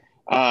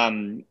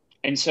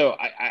 And so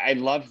I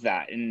love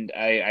that. And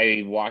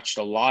I watched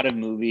a lot of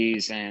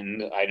movies,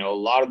 and I know a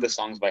lot of the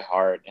songs by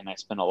heart. And I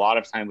spent a lot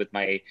of time with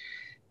my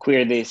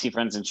queer Desi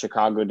friends in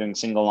Chicago doing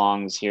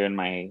sing-alongs here in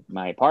my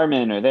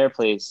apartment or their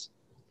place.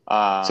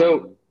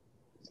 So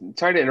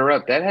sorry to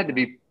interrupt. That had to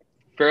be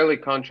fairly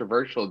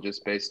controversial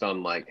just based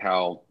on like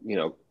how,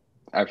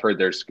 I've heard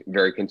there's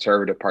very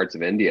conservative parts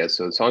of India.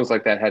 So songs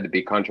like that had to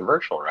be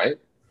controversial, right?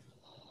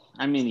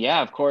 I mean,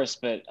 yeah, of course.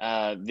 But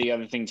the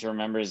other thing to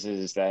remember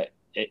is that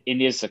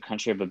India is a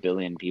country of 1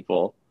 billion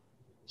people.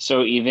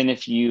 So even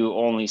if you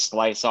only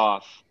slice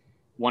off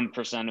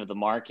 1% of the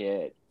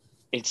market,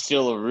 it's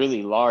still a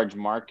really large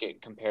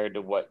market compared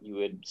to what you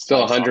would still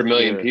 100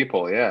 million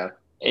people. Yeah.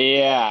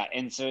 Yeah.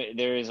 And so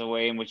there is a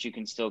way in which you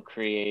can still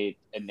create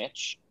a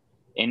niche.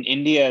 And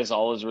India has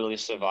always really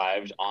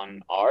survived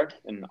on art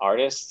and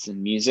artists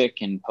and music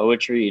and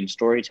poetry and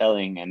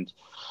storytelling and,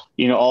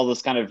 all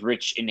those kind of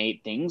rich,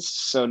 innate things.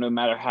 So no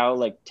matter how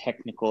like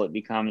technical it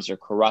becomes or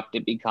corrupt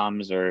it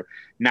becomes or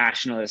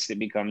nationalist it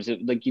becomes,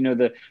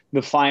 the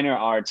finer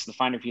arts, the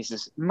finer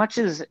pieces, much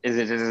as it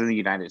is in the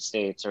United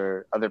States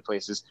or other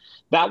places,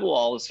 that will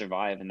always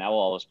survive and that will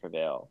always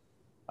prevail.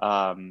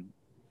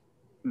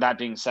 that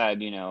being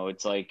said,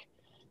 it's like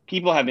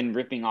people have been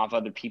ripping off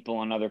other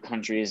people in other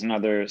countries and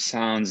other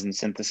sounds and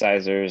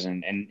synthesizers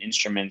and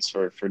instruments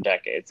for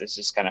decades. It's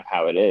just kind of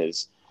how it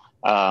is.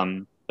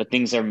 But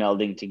things are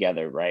melding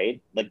together, right?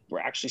 Like we're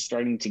actually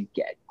starting to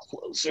get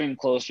closer and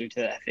closer to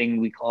that thing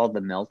we call the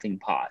melting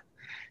pot.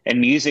 And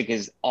music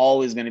is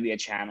always going to be a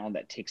channel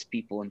that takes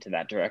people into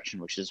that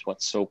direction, which is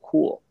what's so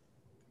cool.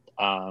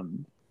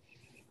 And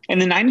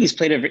the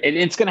 90s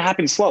it's going to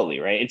happen slowly,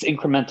 right? It's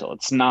incremental.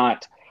 It's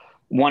not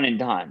one and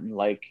done.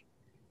 Like,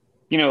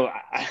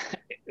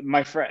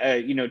 my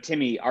friend,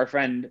 Timmy, our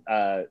friend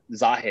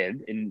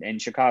Zahid in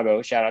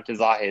Chicago, shout out to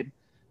Zahid,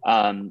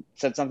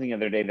 said something the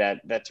other day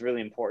that's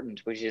really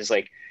important, which is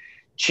like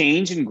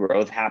change and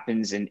growth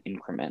happens in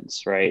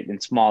increments, right? In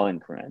small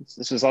increments.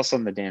 This was also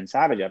in the Dan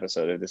Savage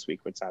episode of This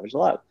Week with Savage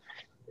Love.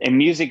 And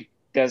music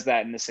does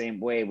that in the same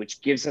way,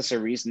 which gives us a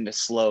reason to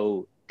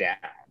slow down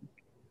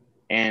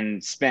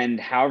and spend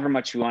however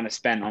much we want to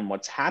spend on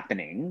what's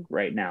happening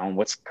right now and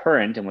what's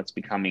current and what's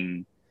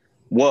becoming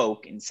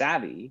woke and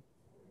savvy,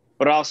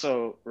 but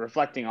also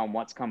reflecting on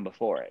what's come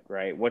before it,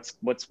 right?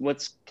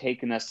 What's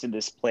taken us to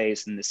this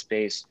place in this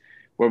space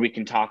where we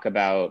can talk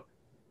about,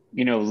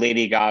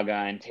 Lady Gaga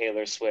and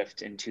Taylor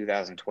Swift in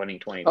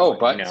 2020. Oh,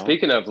 but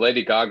speaking of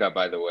Lady Gaga,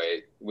 by the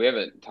way, we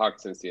haven't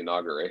talked since the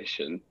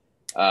inauguration.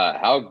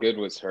 How good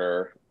was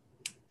her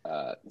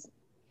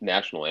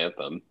national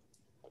anthem?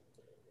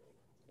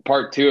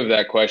 Part 2 of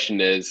that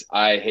question is,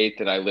 I hate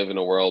that I live in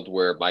a world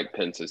where Mike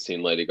Pence has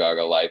seen Lady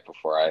Gaga live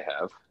before I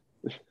have.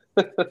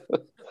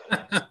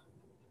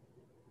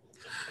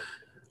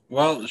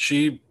 Well,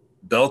 she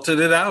belted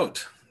it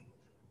out.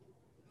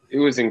 It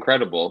was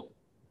incredible.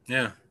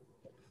 Yeah.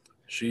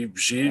 She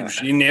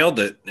nailed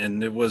it,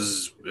 and it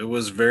was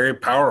very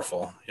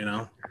powerful,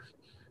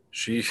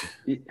 She's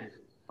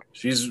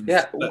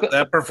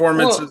that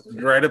performance is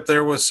right up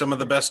there with some of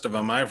the best of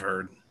them I've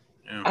heard.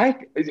 Yeah. I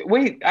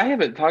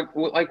haven't talked,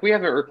 like we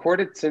haven't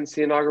recorded since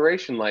the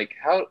inauguration. Like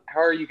how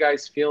are you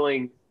guys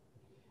feeling?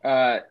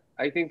 I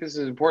think this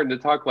is important to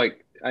talk.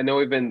 Like I know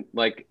we've been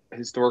like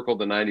historical,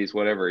 the 90s,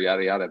 whatever,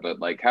 yada yada,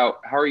 but like how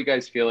are you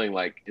guys feeling?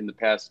 Like in the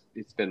past,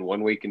 it's been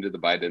 1 week into the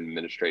Biden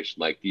administration.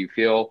 Like do you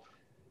feel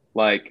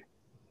like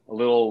a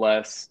little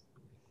less,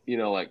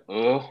 like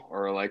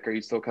or like are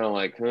you still kind of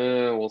like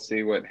we'll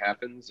see what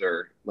happens,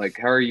 or like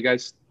how are you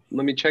guys?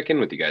 Let me check in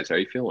with you guys. How are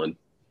you feeling?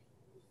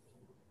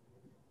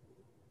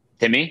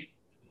 Timmy?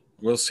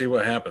 We'll see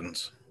what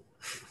happens.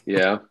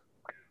 Yeah.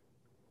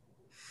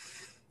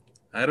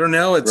 I don't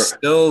know. It's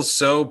still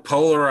so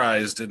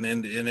polarized,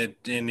 and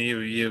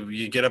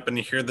you get up and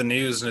you hear the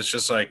news, and it's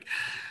just like,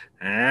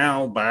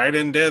 well,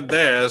 Biden did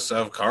this.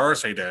 Of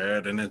course he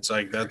did, and it's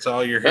like that's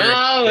all you're hearing.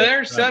 Oh,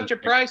 there's such a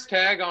price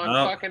tag on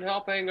fucking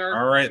helping our.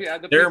 All right,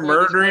 they're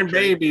murdering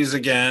babies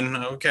again.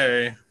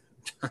 Okay,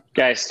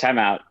 guys, time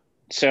out.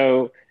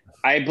 So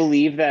I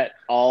believe that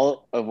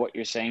all of what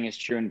you're saying is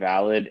true and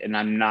valid, and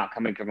I'm not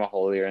coming from a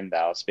holier than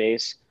thou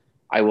space.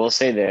 I will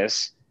say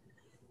this.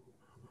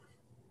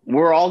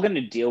 We're all going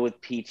to deal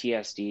with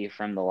PTSD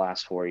from the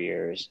last 4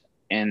 years.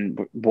 And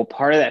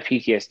part of that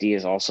PTSD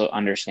is also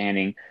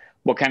understanding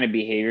what kind of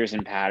behaviors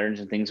and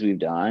patterns and things we've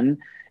done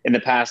in the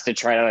past to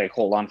try to like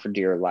hold on for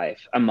dear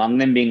life. Among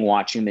them being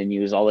watching the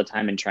news all the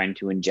time and trying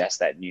to ingest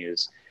that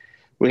news.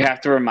 We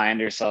have to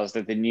remind ourselves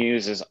that the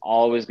news is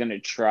always going to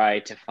try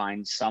to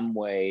find some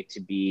way to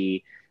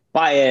be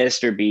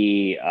biased or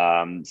be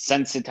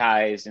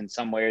sensitized in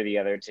some way or the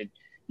other to,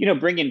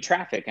 bring in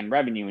traffic and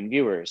revenue and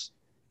viewers.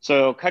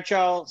 So cut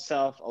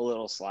yourself a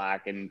little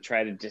slack and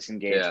try to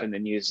disengage from the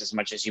news as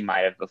much as you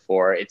might have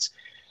before.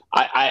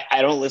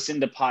 I don't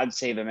listen to Pod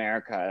Save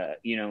America,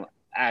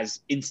 as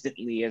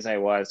instantly as I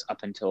was up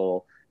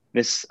until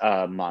this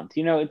month.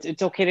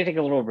 It's okay to take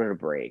a little bit of a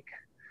break.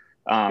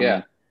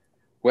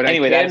 What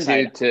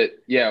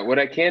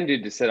I can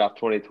do to set off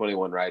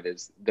 2021 right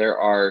is there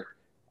are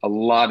a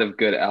lot of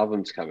good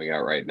albums coming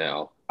out right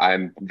now.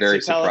 I'm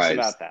very surprised. Tell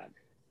us about that.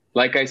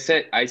 Like I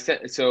said,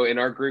 so in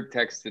our group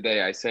text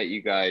today, I sent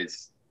you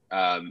guys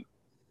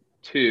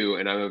 2,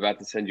 and I'm about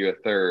to send you a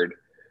third.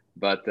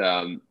 But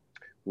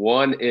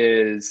one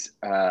is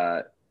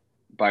by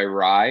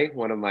Rye,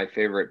 one of my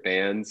favorite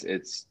bands.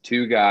 It's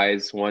 2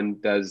 guys. One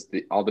does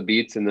all the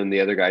beats, and then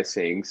the other guy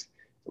sings.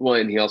 Well,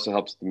 and he also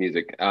helps with the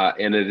music.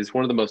 And it is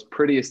one of the most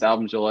prettiest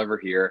albums you'll ever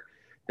hear.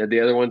 And the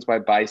other one's by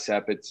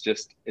Bicep.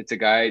 It's a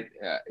guy.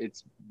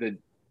 It's the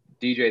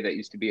DJ that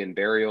used to be in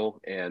Burial,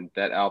 and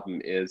that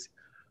album is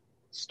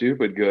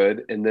stupid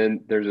good. And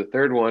then there's a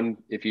third one.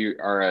 If you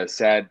are a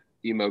sad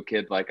emo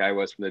kid like I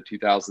was from the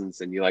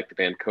 2000s and you like the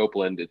band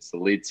Copeland, it's the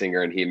lead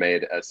singer, and he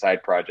made a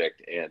side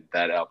project, and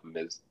that album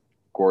is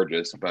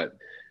gorgeous. But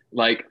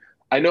like,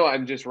 I know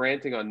I'm just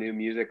ranting on new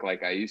music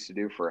like I used to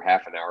do for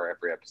half an hour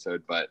every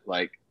episode, but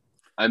like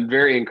I'm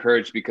very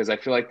encouraged because I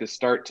feel like the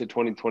start to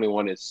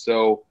 2021 is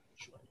so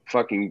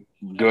fucking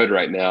good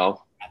right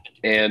now.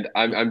 And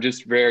I'm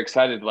just very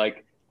excited.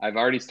 Like I've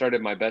already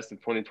started my best of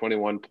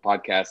 2021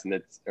 podcast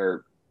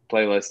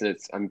playlist, and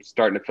I'm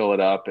starting to fill it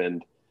up,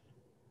 and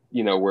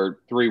we're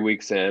 3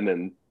 weeks in,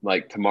 and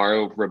like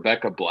tomorrow,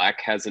 Rebecca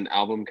Black has an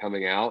album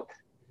coming out,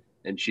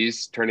 and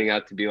she's turning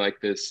out to be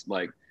like this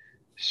like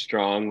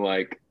strong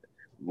like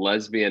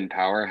lesbian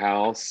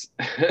powerhouse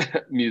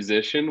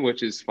musician,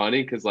 which is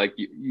funny because like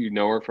you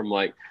know her from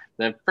like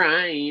the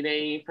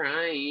Friday,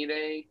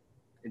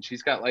 and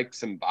she's got like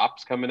some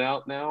bops coming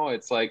out now.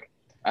 It's like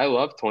I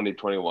love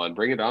 2021.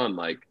 Bring it on!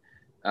 Like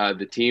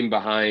the team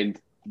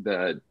behind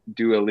the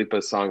Dua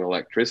Lipa song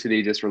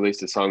 "Electricity" just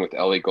released a song with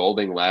Ellie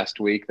Goulding last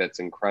week. That's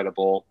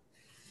incredible.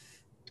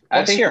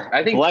 I think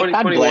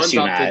 2021's off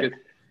to a good.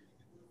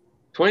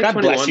 2021's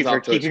God bless you for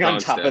keeping on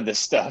top of this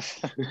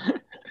stuff.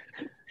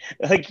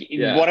 Like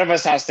one of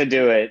us has to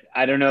do it.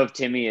 I don't know if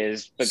Timmy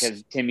is,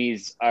 because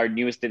Timmy's our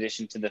newest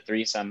addition to the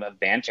threesome of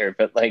banter.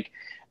 But like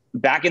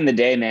back in the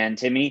day, man,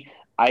 Timmy,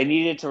 I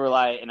needed to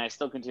rely, and I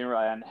still continue to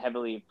rely on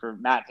heavily for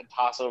Matt to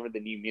toss over the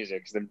new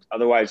music, because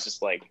otherwise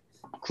just like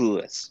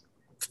clueless.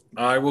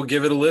 I will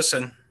give it a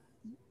listen.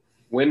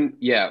 All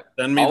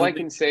I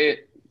can say,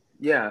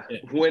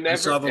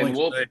 whenever,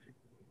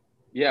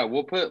 and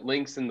we'll put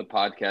links in the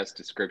podcast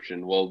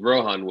description. Well,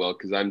 Rohan will,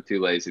 because I'm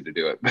too lazy to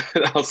do it,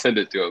 but I'll send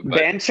it to him.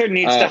 Banter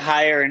needs to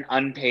hire an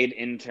unpaid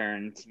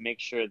intern to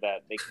make sure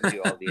that they can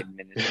do all the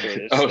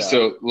administrative stuff.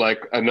 So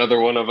like another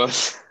one of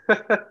us.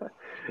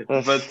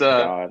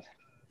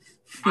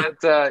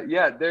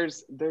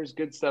 There's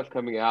good stuff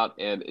coming out,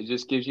 and it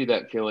just gives you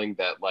that feeling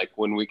that like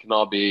when we can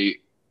all be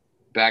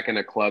back in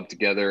a club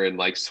together and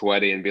like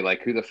sweaty and be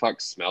like, who the fuck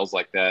smells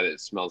like that?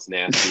 It smells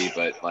nasty,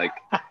 but like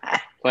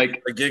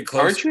get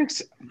close.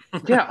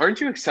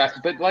 Aren't you excited?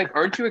 But like,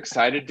 aren't you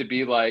excited to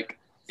be like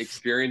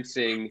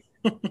experiencing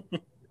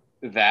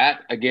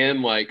that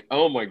again? Like,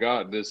 oh my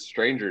God, this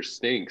stranger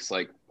stinks.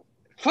 Like,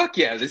 fuck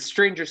yeah, this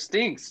stranger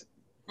stinks.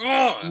 Oh,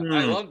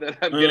 I love that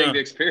I'm getting to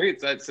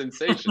experience that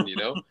sensation, you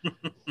know,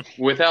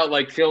 without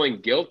like feeling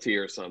guilty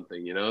or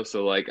something, you know?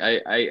 So like,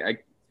 I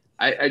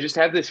just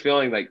have this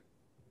feeling like,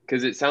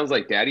 because it sounds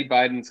like Daddy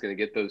Biden's going to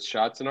get those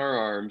shots in our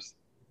arms.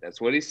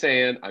 That's what he's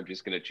saying. I'm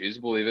just going to choose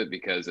to believe it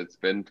because it's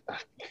been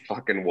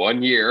fucking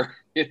 1 year,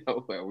 you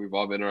know, we've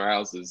all been in our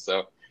houses.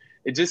 So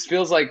it just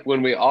feels like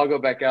when we all go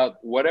back out,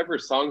 whatever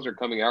songs are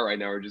coming out right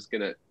now, we're just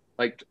going to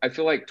like, I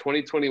feel like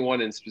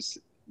 2021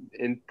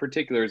 in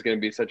particular is going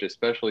to be such a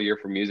special year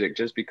for music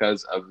just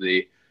because of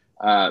the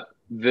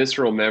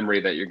visceral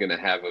memory that you're going to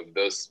have of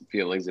those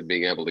feelings of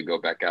being able to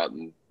go back out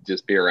and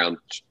just be around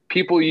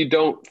people you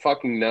don't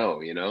fucking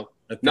know, you know?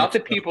 Not the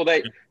people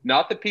that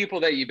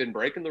you've been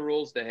breaking the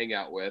rules to hang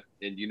out with,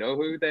 and you know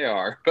who they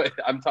are. But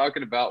I'm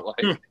talking about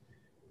like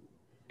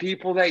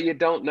people that you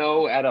don't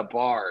know at a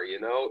bar.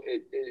 You know,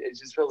 it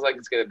just feels like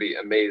it's going to be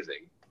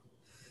amazing.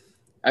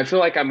 I feel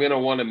like I'm going to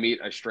want to meet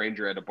a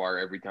stranger at a bar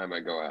every time I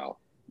go out.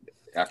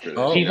 After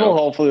this, people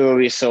hopefully will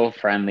be so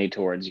friendly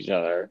towards each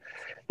other.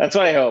 That's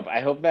what I hope.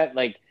 I hope that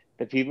like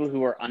the people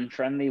who are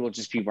unfriendly will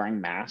just be wearing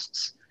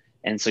masks,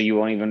 and so you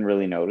won't even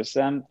really notice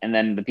them. And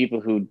then the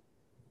people who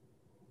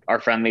are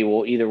friendly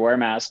will either wear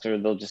masks or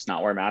they'll just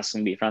not wear masks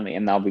and be friendly,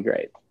 and that'll be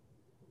great.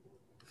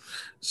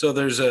 So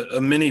there's a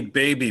mini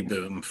baby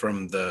boom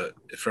from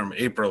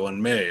April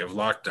and May of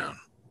lockdown.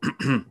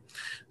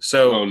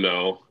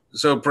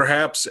 So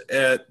perhaps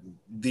at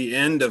the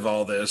end of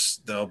all this,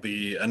 there'll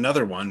be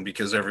another one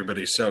because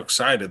everybody's so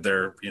excited.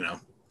 They're, you know,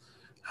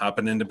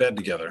 hopping into bed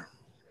together.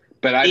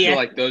 But I feel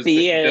like those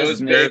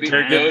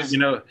babies, you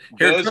know,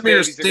 here, come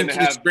here,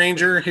 stinky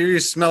stranger. Here, you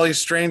smelly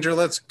stranger.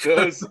 Let's go.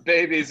 Those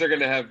babies are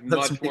going to have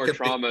much more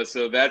trauma,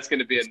 so that's going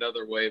to be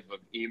another wave of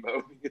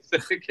emo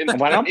music.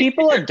 Why don't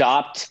people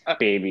adopt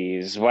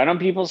babies? Why don't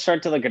people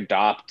start to like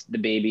adopt the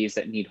babies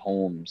that need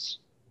homes?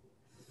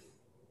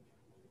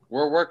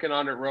 We're working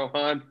on it,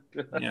 Rohan.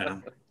 Yeah.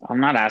 I'm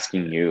not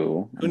asking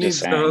you. Who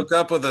needs to hook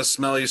up with a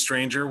smelly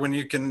stranger when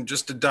you can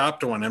just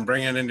adopt one and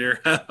bring it into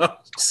your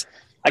house?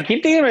 I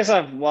keep thinking to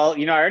myself, well,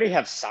 you know, I already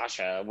have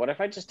Sasha. What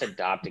if I just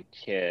adopt a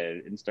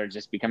kid and start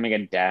just becoming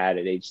a dad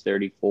at age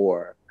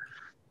 34?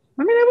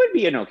 I mean, I would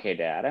be an okay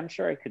dad. I'm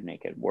sure I could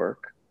make it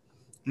work.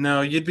 No,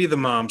 you'd be the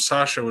mom.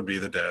 Sasha would be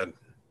the dad.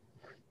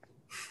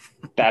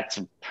 That's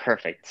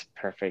perfect.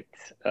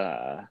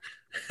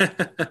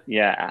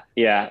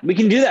 Yeah. We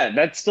can do that.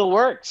 That still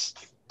works.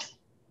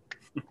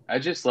 I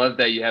just love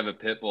that you have a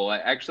pit bull.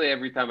 Actually,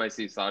 every time I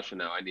see Sasha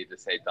now, I need to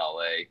say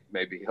Dale.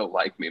 Maybe he'll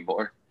like me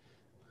more.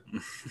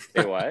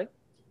 Say what?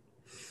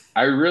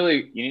 I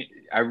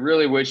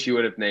really wish you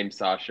would have named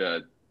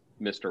Sasha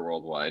Mr.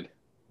 Worldwide.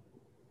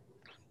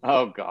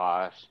 Oh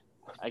gosh,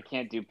 I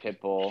can't do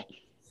Pitbull.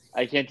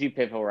 I can't do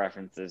Pitbull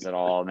references at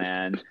all,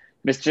 man.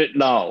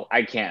 No,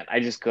 I can't.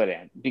 I just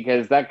couldn't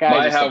because that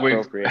guy. How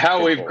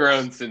we've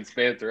grown since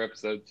Panther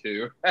episode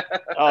 2.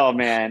 Oh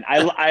man,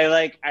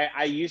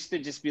 I used to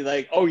just be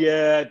like, oh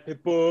yeah,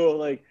 Pitbull,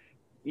 like,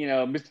 you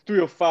know, Mr.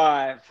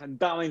 305,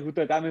 dame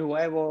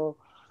huevo.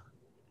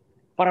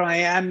 Para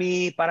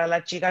Miami, para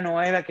la chica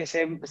nueva que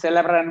se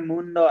celebra el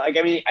mundo. Like,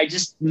 I mean, I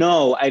just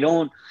know I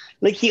don't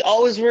like. He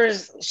always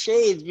wears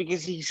shades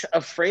because he's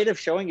afraid of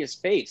showing his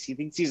face. He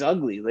thinks he's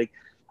ugly. Like,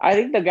 I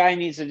think the guy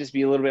needs to just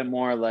be a little bit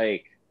more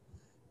like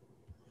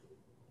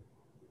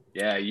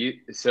Yeah,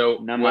 so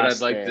what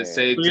I'd like to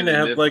say We're to gonna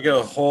the have like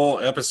a whole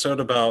episode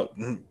about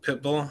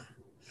Pitbull.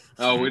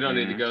 Oh, we don't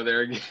need to go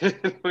there again.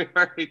 We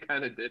already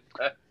kind of did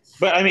that.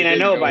 But I mean, I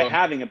know by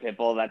having a pit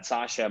bull, that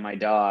Sasha, my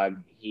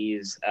dog,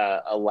 he's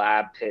a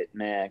lab pit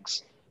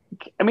mix.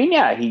 I mean,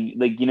 yeah, he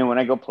when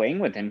I go playing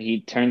with him, he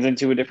turns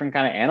into a different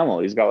kind of animal.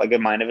 He's got like a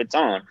mind of its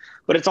own,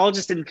 but it's all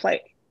just in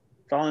play.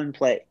 It's all in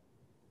play.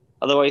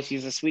 Otherwise,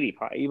 he's a sweetie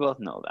pie. You both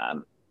know that.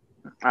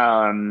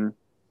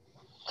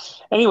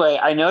 Anyway,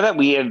 I know that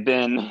we have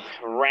been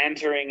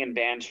rantering and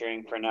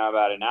bantering for now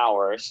about an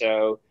hour,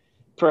 so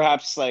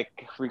perhaps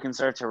like we can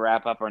start to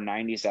wrap up our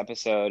 90s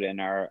episode and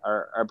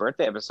our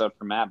birthday episode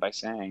for Matt by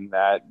saying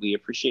that we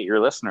appreciate your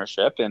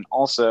listenership, and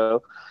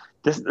also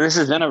this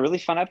has been a really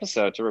fun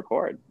episode to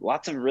record.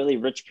 Lots of really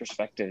rich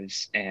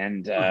perspectives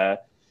and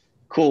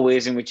cool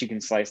ways in which you can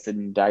slice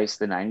and dice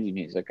the 90s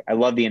music. I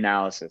love the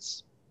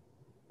analysis.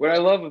 What I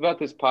love about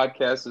this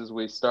podcast is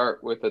we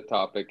start with a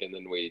topic and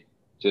then we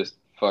just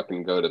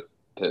fucking go to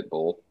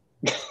Pitbull.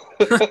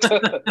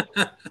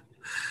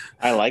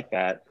 I like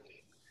that.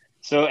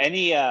 So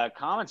any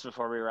comments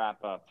before we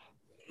wrap up?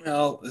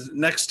 Well,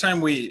 next time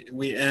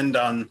we end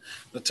on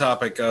the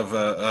topic of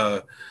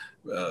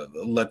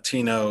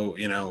Latino,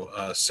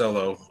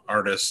 solo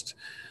artist,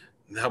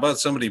 how about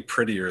somebody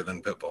prettier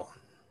than Pitbull?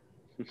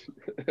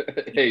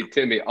 Hey,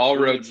 Timmy, all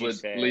roads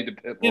lead to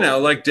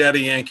Pitbull. Like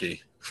Daddy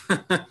Yankee.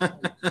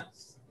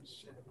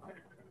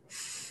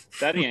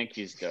 Daddy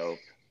Yankee's dope.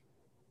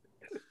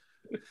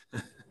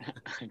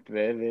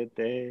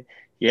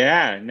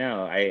 Yeah,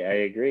 no, I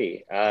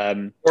agree.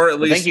 Or at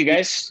least, thank you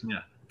guys.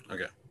 Yeah.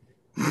 Okay.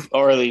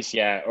 Or at least,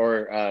 yeah.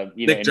 Or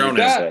Nick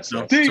Jonas,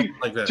 something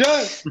like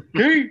that.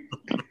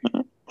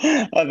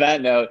 On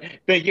that note,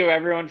 thank you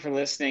everyone for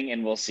listening,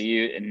 and we'll see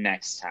you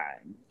next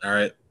time. All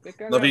right.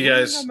 Love you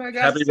guys.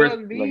 Happy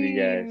birthday. Love you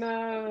guys.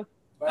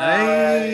 Bye.